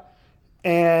shot,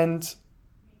 and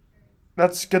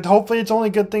that's good. Hopefully it's only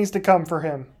good things to come for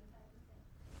him.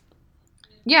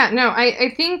 Yeah, no,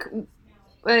 I think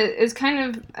it's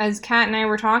kind of, as Kat and I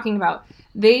were talking about,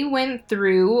 they went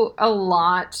through a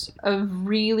lot of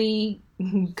really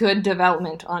good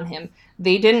development on him.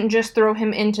 They didn't just throw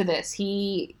him into this.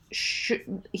 He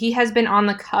has been on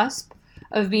the cusp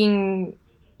of being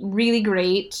really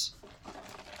great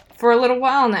for a little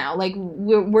while now.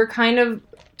 We're kind of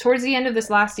towards the end of this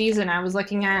last season. I was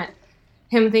looking at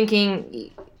him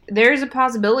thinking there's a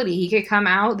possibility he could come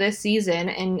out this season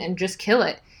and just kill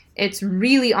it. It's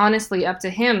really honestly up to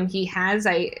him. He has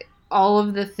all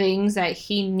of the things that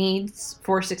he needs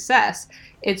for success.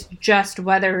 It's just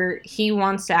whether he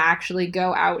wants to actually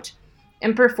go out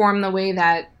and perform the way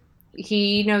that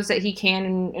he knows that he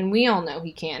can, and we all know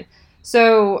he can.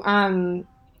 So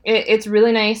it's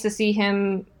really nice to see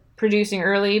him producing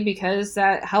early, because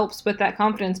that helps with that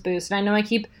confidence boost. And I know I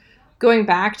keep going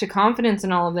back to confidence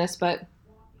and all of this, but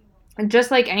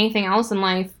just like anything else in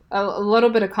life, a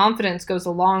little bit of confidence goes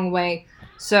a long way.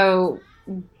 So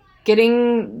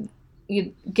getting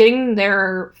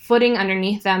their footing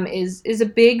underneath them is a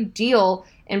big deal,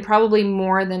 and probably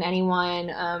more than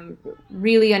anyone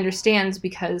really understands,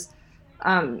 because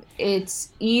it's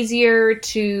easier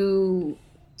to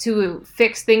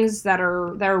fix things that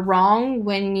are wrong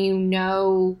when you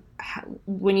know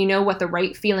what the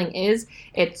right feeling is.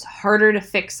 It's harder to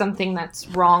fix something that's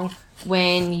wrong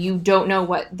when you don't know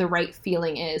what the right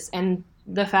feeling is. And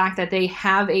the fact that they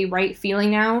have a right feeling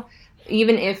now,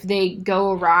 even if they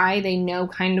go awry, they know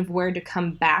kind of where to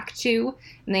come back to,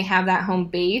 and they have that home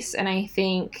base. And I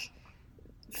think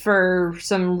for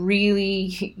some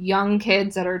really young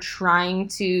kids that are trying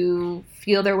to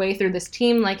feel their way through this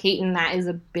team like Hayton, that is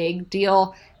a big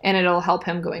deal, and it'll help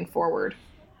him going forward.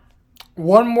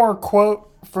 One more quote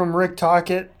from Rick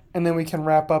Tocchet, and then we can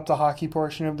wrap up the hockey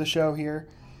portion of the show here,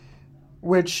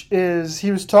 which is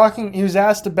he was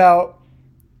asked about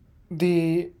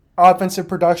the offensive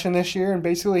production this year, and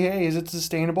basically, hey, is it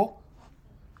sustainable?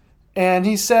 And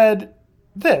he said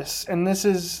this, and this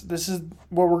is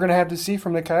what we're going to have to see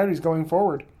from the Coyotes going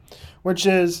forward, which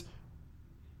is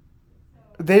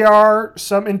they are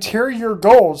some interior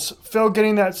goals. Phil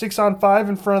getting that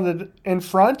 6-on-5 in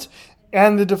front,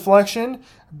 and the deflection.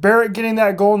 Barrett getting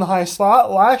that goal in the high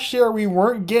slot. Last year, we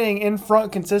weren't getting in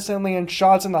front consistently and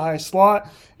shots in the high slot.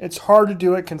 It's hard to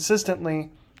do it consistently,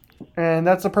 and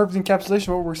that's the perfect encapsulation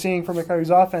of what we're seeing from the Coyotes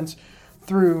offense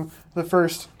through the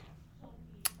first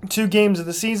 2 games of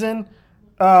the season.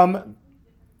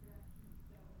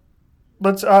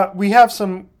 Let's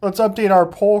update our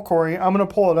poll, Corey. I'm going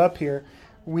to pull it up here.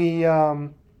 We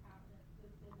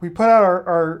put out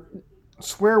our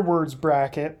swear words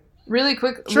bracket. Really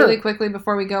quickly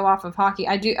before we go off of hockey,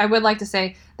 I would like to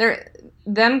say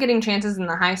them getting chances in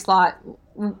the high slot,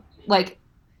 like,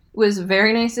 was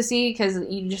very nice to see, because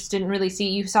you just didn't really see.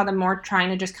 You saw them more trying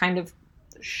to just kind of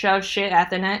shove shit at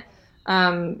the net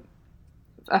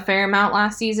a fair amount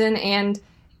last season, and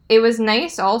it was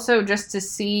nice also just to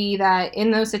see that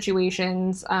in those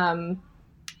situations,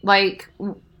 like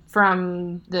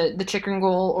from the Chychrun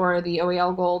goal or the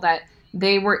OEL goal, that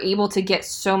they were able to get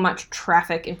so much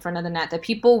traffic in front of the net, that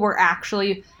people were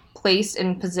actually placed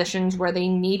in positions where they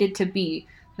needed to be.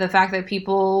 The fact that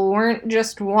people weren't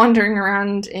just wandering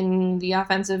around in the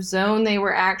offensive zone, they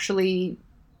were actually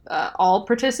all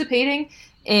participating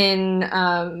in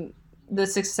the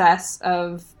success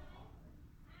of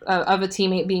a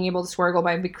teammate being able to score a goal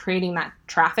by creating that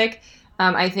traffic,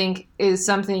 I think is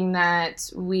something that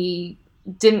we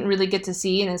didn't really get to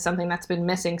see, and is something that's been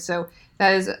missing. So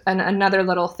that is another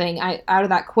little thing. Out of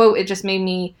that quote, it just made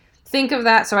me think of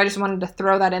that, so I just wanted to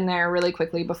throw that in there really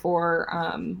quickly before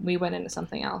we went into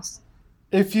something else.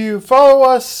 If you follow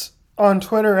us on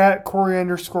Twitter at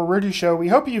Corey_Ritchie Show, we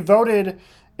hope you voted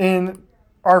in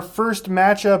our first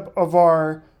matchup of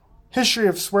our History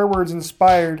of Swear Words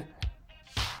inspired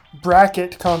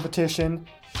bracket competition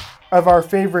of our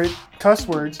favorite cuss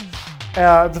words.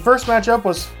 The first matchup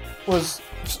was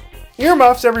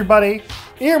earmuffs, everybody.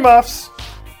 Earmuffs.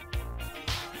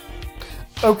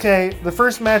 Okay, the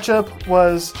first matchup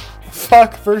was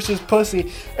fuck versus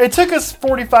pussy. It took us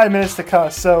 45 minutes to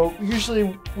cuss, so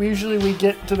usually we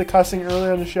get to the cussing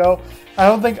earlier in the show.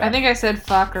 I think I said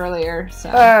fuck earlier, so.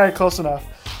 Alright, close enough.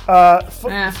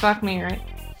 Fuck me, right?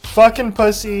 Fucking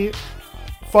pussy.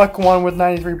 Fuck won with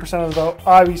 93% of the vote,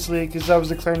 obviously, because that was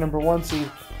the clear number 1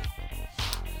 seed.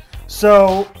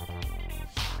 So,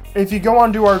 if you go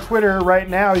onto our Twitter right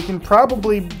now, you can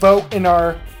probably vote in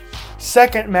our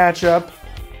second matchup,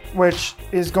 which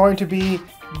is going to be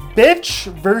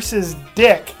bitch versus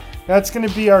dick. That's going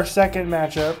to be our second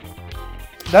matchup.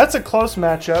 That's a close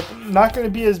matchup. Not going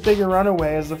to be as big a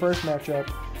runaway as the first matchup.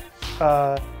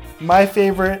 My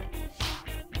favorite...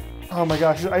 Oh my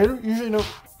gosh, I usually don't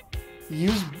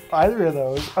use either of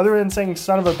those, other than saying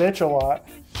son of a bitch a lot.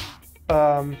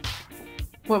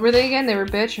 What were they again? They were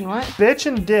bitch and what? Bitch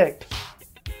and dick.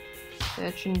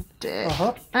 Bitch and dick.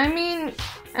 Uh-huh. I mean,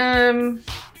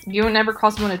 you would never call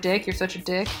someone a dick. You're such a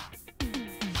dick.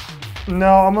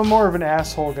 No, I'm more of an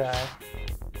asshole guy.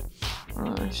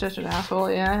 Oh, such an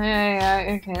asshole.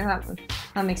 Yeah. Okay,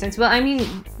 that makes sense. Well, I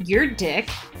mean, you're dick.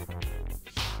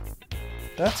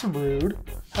 That's rude.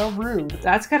 How rude.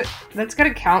 That's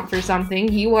gotta count for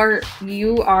something. You are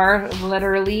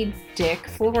literally Dick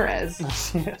Flores.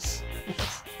 Yes.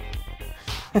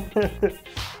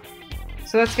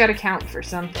 So that's gotta count for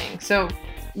something. So,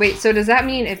 wait. So does that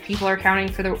mean if people are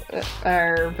counting for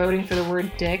are voting for the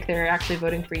word dick, they're actually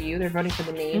voting for you? They're voting for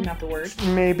the name, not the word.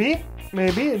 Maybe.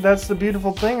 That's the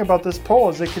beautiful thing about this poll,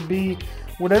 is it could be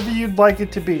whatever you'd like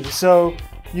it to be. So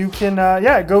you can,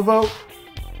 go vote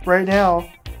right now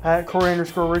at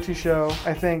Corey_Ritchie Show.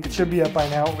 I think it should be up by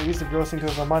now, at least if you're listening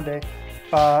to us on Monday.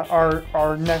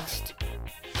 Our next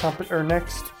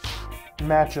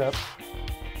matchup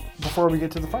before we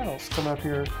get to the finals, coming up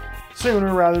here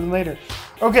sooner rather than later.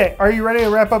 Okay, are you ready to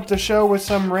wrap up the show with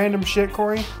some random shit,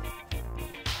 Corey?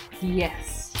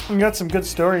 Yes. We got some good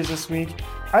stories this week.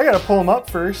 I gotta pull them up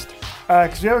first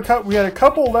because we had a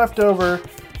couple left over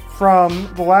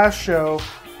from the last show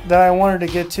that I wanted to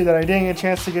get to that I didn't get a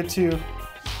chance to get to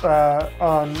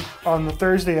on the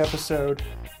Thursday episode.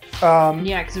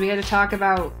 Yeah, because we had to talk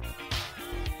about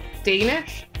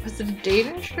Danish. Was it a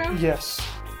Danish show? Yes.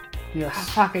 Oh,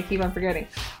 fuck, I keep on forgetting.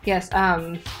 Yes.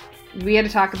 We had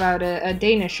to talk about a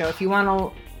Danish show. If you want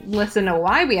to listen to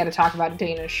why we had to talk about a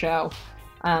Danish show,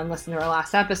 listen to our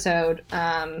last episode.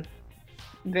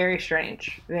 Very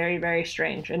strange. Very, very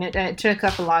strange. And it took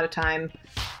up a lot of time,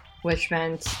 which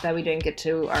meant that we didn't get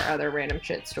to our other random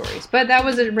shit stories. But that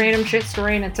was a random shit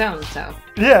story in its own, so.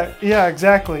 Yeah,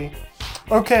 exactly.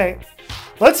 Okay,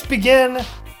 let's begin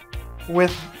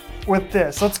with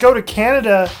this. Let's go to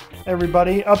Canada,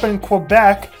 everybody, up in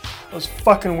Quebec. Those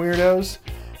fucking weirdos.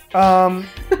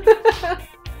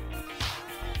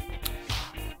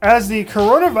 As the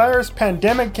coronavirus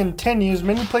pandemic continues,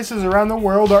 many places around the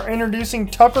world are introducing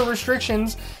tougher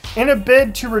restrictions in a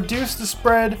bid to reduce the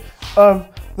spread of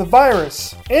the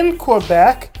virus. In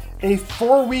Quebec, a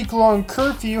 4-week-long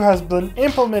curfew has been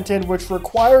implemented which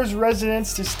requires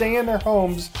residents to stay in their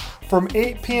homes from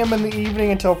 8 p.m. in the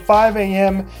evening until 5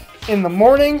 a.m. in the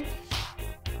morning.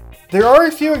 There are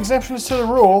a few exemptions to the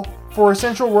rule for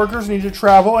essential workers who need to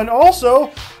travel, and also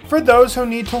for those who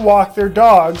need to walk their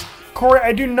dogs. Corey,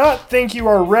 I do not think you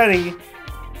are ready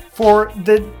for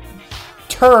the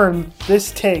turn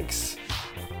this takes.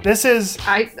 This is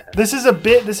like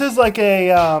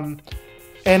an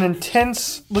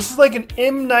intense. This is like an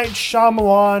M. Night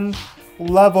Shyamalan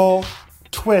level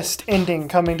twist ending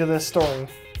coming to this story.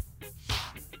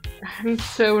 I'm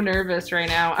so nervous right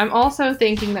now. I'm also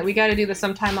thinking that we got to do this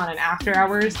sometime on an After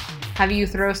Hours. Have you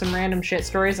throw some random shit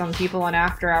stories on people on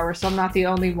After Hours, so I'm not the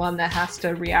only one that has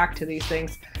to react to these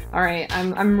things. All right,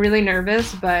 I'm really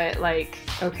nervous, but like,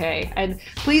 okay. And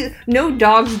please, no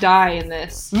dogs die in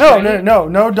this.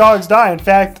 No dogs die. In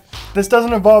fact, this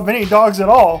doesn't involve any dogs at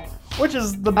all, which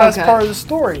is the best part of the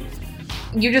story.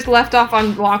 You just left off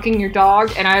on walking your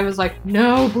dog, and I was like,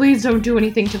 no, please don't do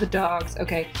anything to the dogs.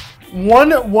 Okay. One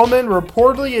woman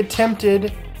reportedly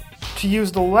attempted to use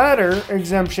the latter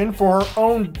exemption for her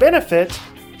own benefit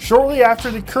shortly after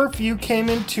the curfew came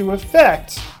into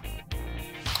effect.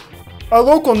 A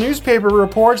local newspaper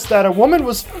reports that a woman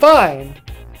was fined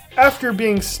after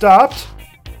being stopped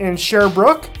in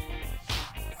Sherbrooke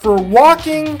for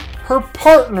walking her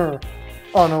partner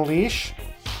on a leash.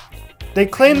 They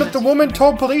claim that the woman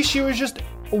told police she was just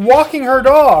walking her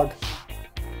dog.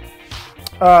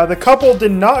 The couple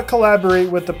did not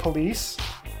collaborate with the police.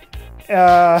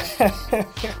 The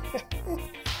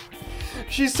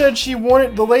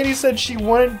lady said she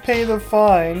wouldn't pay the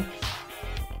fine.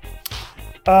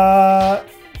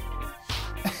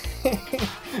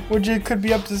 Which it could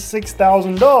be up to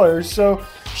 $6,000. So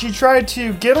she tried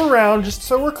to get around, just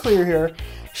so we're clear here,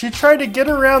 she tried to get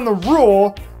around the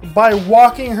rule by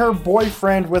walking her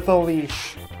boyfriend with a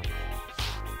leash.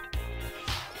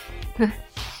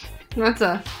 That's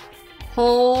a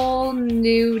whole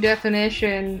new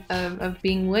definition of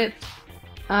being whipped.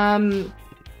 Wow.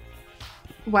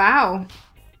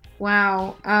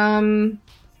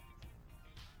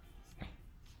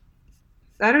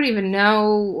 I don't even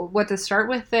know what to start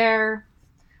with there.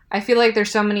 I feel like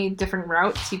there's so many different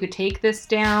routes you could take this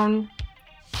down.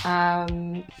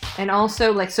 And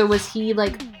also, like, so was he,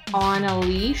 like, on a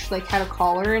leash? Like, had a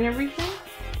collar and everything?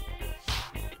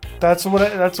 That's what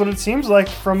it seems like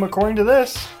from according to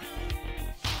this.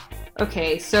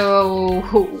 Okay, so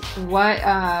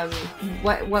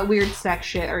what weird sex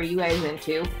shit are you guys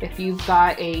into? If you've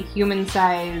got a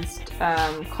human-sized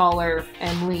collar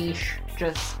and leash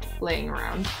just laying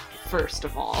around, first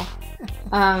of all.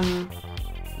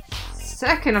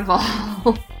 Second of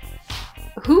all,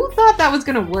 who thought that was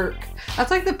gonna work?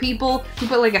 That's like the people who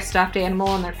put like a stuffed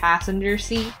animal in their passenger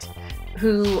seat,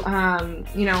 who, are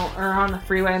on the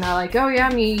freeway and they're like, oh yeah,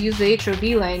 I'm gonna use the HOV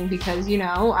lane because,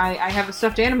 I have a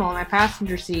stuffed animal in my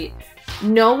passenger seat.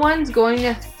 No one's going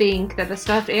to think that the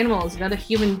stuffed animal is another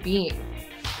human being.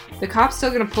 The cop's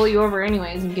still gonna pull you over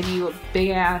anyways and give you a big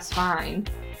ass fine.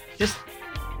 Just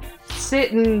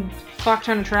sit and fuck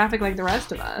ton of traffic like the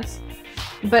rest of us.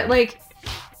 But like,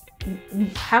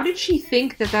 how did she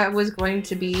think that was going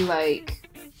to be like,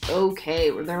 okay,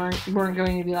 they weren't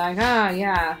going to be like,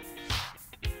 yeah.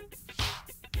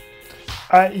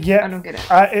 Yeah, I don't get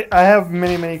it. I have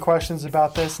many questions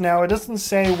about this. Now, it doesn't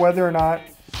say whether or not,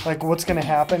 like, what's going to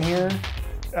happen here,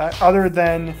 other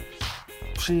than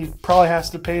she probably has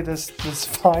to pay this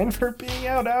fine for being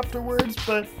out afterwards,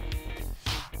 but...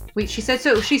 Wait, she said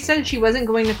so. She said she wasn't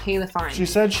going to pay the fine. She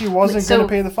said she wasn't going to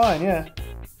pay the fine, yeah.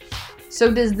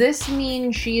 So does this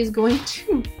mean she is going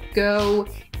to go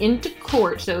into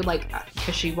court? So, like,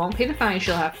 because she won't pay the fine,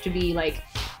 she'll have to be, like,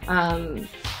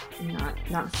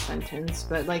 not sentenced,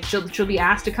 but like she'll be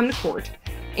asked to come to court,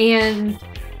 and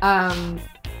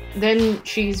then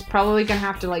she's probably gonna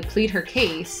have to like plead her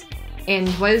case. And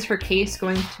what is her case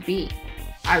going to be?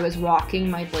 I was walking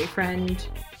my boyfriend,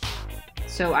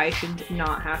 so I should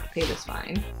not have to pay this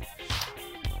fine.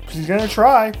 She's gonna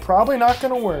try. Probably not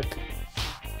gonna work.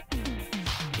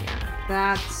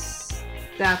 Yeah,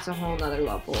 that's a whole nother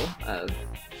level of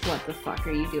what the fuck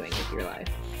are you doing with your life.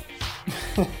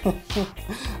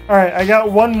 Alright, I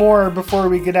got one more before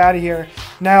we get out of here.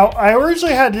 Now, I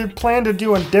originally had planned to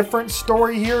do a different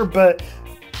story here, but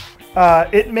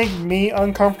it made me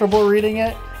uncomfortable reading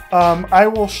it. I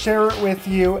will share it with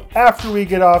you after we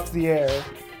get off the air.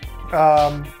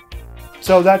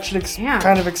 So that should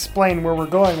kind of explain where we're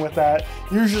going with that.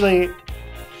 Usually,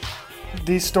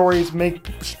 these stories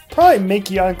probably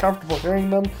make you uncomfortable hearing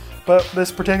them, but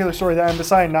this particular story that I'm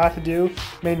deciding not to do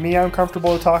made me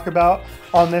uncomfortable to talk about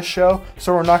on this show,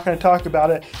 so we're not going to talk about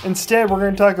it. Instead, we're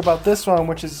going to talk about this one,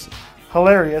 which is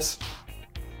hilarious.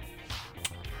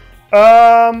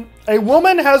 A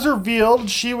woman has revealed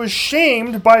she was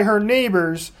shamed by her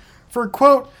neighbors for,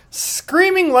 quote,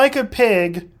 screaming like a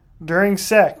pig during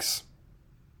sex.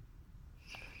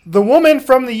 The woman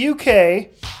from the UK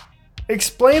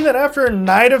explained that after a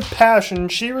night of passion,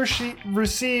 she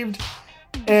received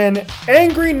an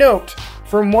angry note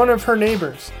from one of her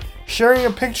neighbors. Sharing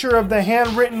a picture of the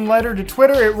handwritten letter to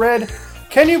Twitter, it read,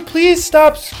 "Can you please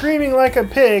stop screaming like a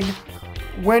pig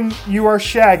when you are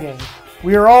shagging?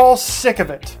 We are all sick of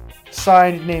it.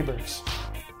 Signed, neighbors."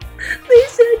 They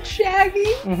said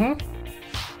shagging? Mm-hmm.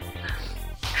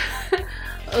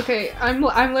 Okay, I'm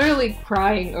literally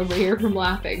crying over here from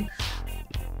laughing.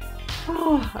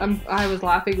 Oh, I was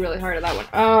laughing really hard at that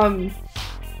one.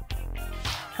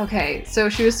 Okay, so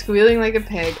she was squealing like a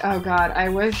pig. Oh god, I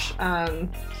wish, when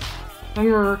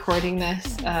we're recording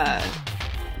this,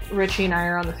 Richie and I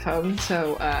are on the phone,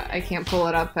 so I can't pull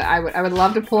it up, but I would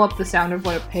love to pull up the sound of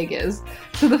what a pig is.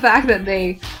 So the fact that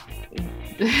they...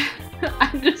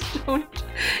 I just don't...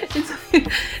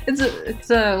 It's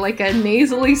like a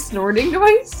nasally snorting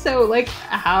noise, so like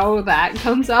how that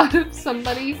comes out of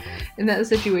somebody in that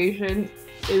situation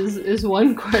is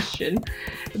one question.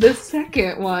 The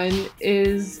second one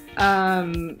is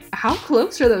how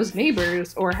close are those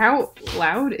neighbors, or how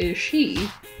loud is she?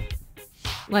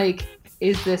 Like,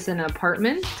 is this an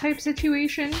apartment type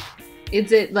situation?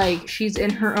 Is it like she's in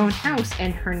her own house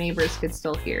and her neighbors could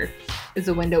still hear? Is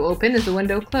the window open? Is the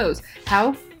window closed?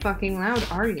 How fucking loud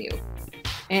are you?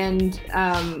 And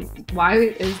why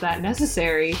is that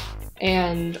necessary?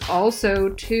 And also,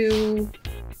 to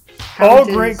all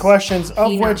great questions,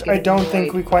 of which I don't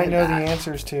think we quite know the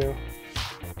answers to.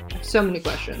 So many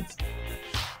questions.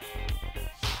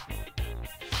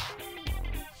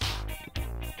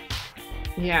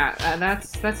 Yeah,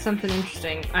 that's something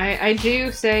interesting. I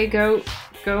do say go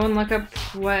and look up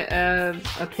what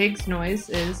a pig's noise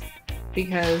is,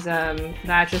 because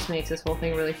that just makes this whole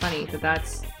thing really funny. But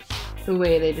that's the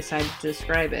way they decided to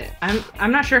describe it.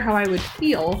 I'm not sure how I would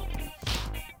feel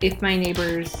if my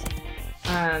neighbors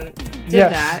did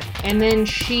that. And then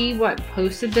she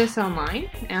posted this online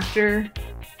after.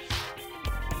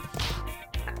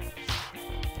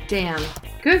 Damn,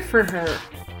 good for her.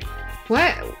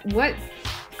 What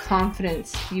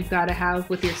confidence you've got to have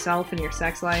with yourself and your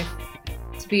sex life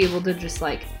to be able to just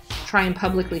like try and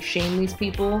publicly shame these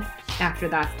people after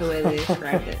that's the way they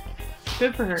described it.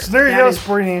 Good for her. So there you go,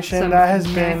 Sporty Nation. That has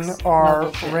been our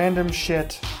random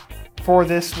shit for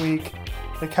this week.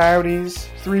 The Coyotes,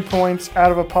 3 points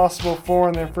out of a possible 4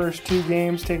 in their first 2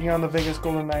 games, taking on the Vegas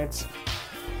Golden Knights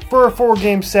for a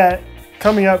 4-game set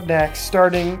coming up next,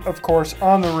 starting, of course,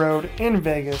 on the road in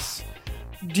Vegas.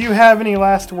 Do you have any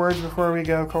last words before we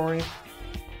go, Corey?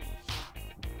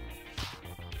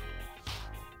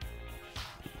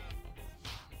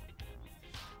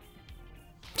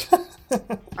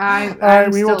 All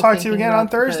right, we will talk to you again on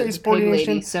Thursday, Sporty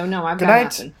Nation. So no, I've good got night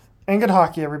nothing. And good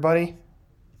hockey, everybody.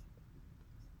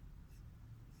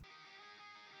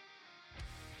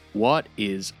 What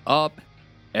is up,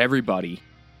 everybody?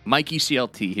 Mikey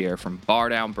CLT here from Bar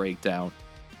Down Breakdown,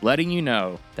 letting you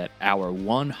know that our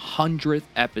 100th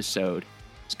episode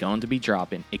is going to be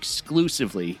dropping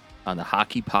exclusively on the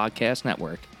Hockey Podcast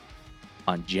Network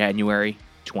on January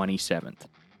 27th.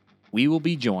 We will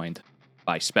be joined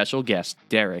by special guest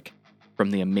Derek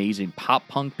from the amazing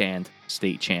pop-punk band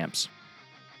State Champs.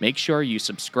 Make sure you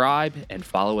subscribe and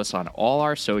follow us on all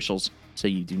our socials so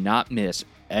you do not miss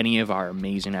any of our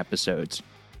amazing episodes.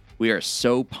 We are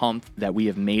so pumped that we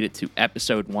have made it to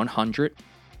episode 100.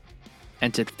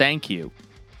 And to thank you,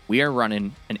 we are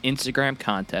running an Instagram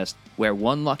contest where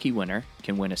one lucky winner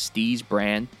can win a Steez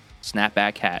brand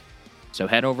snapback hat. So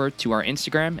head over to our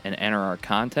Instagram and enter our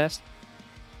contest.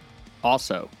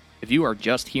 Also, if you are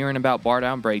just hearing about Bar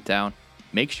Down Breakdown,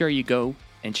 make sure you go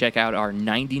and check out our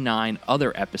 99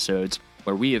 other episodes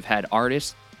where we have had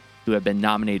artists who have been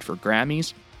nominated for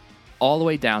Grammys, all the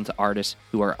way down to artists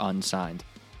who are unsigned,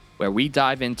 where we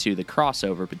dive into the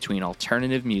crossover between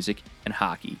alternative music and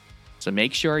hockey. So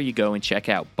make sure you go and check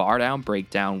out Bar Down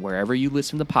Breakdown wherever you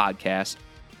listen to podcasts,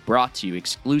 brought to you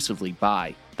exclusively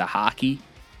by the Hockey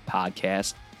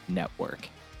Podcast Network.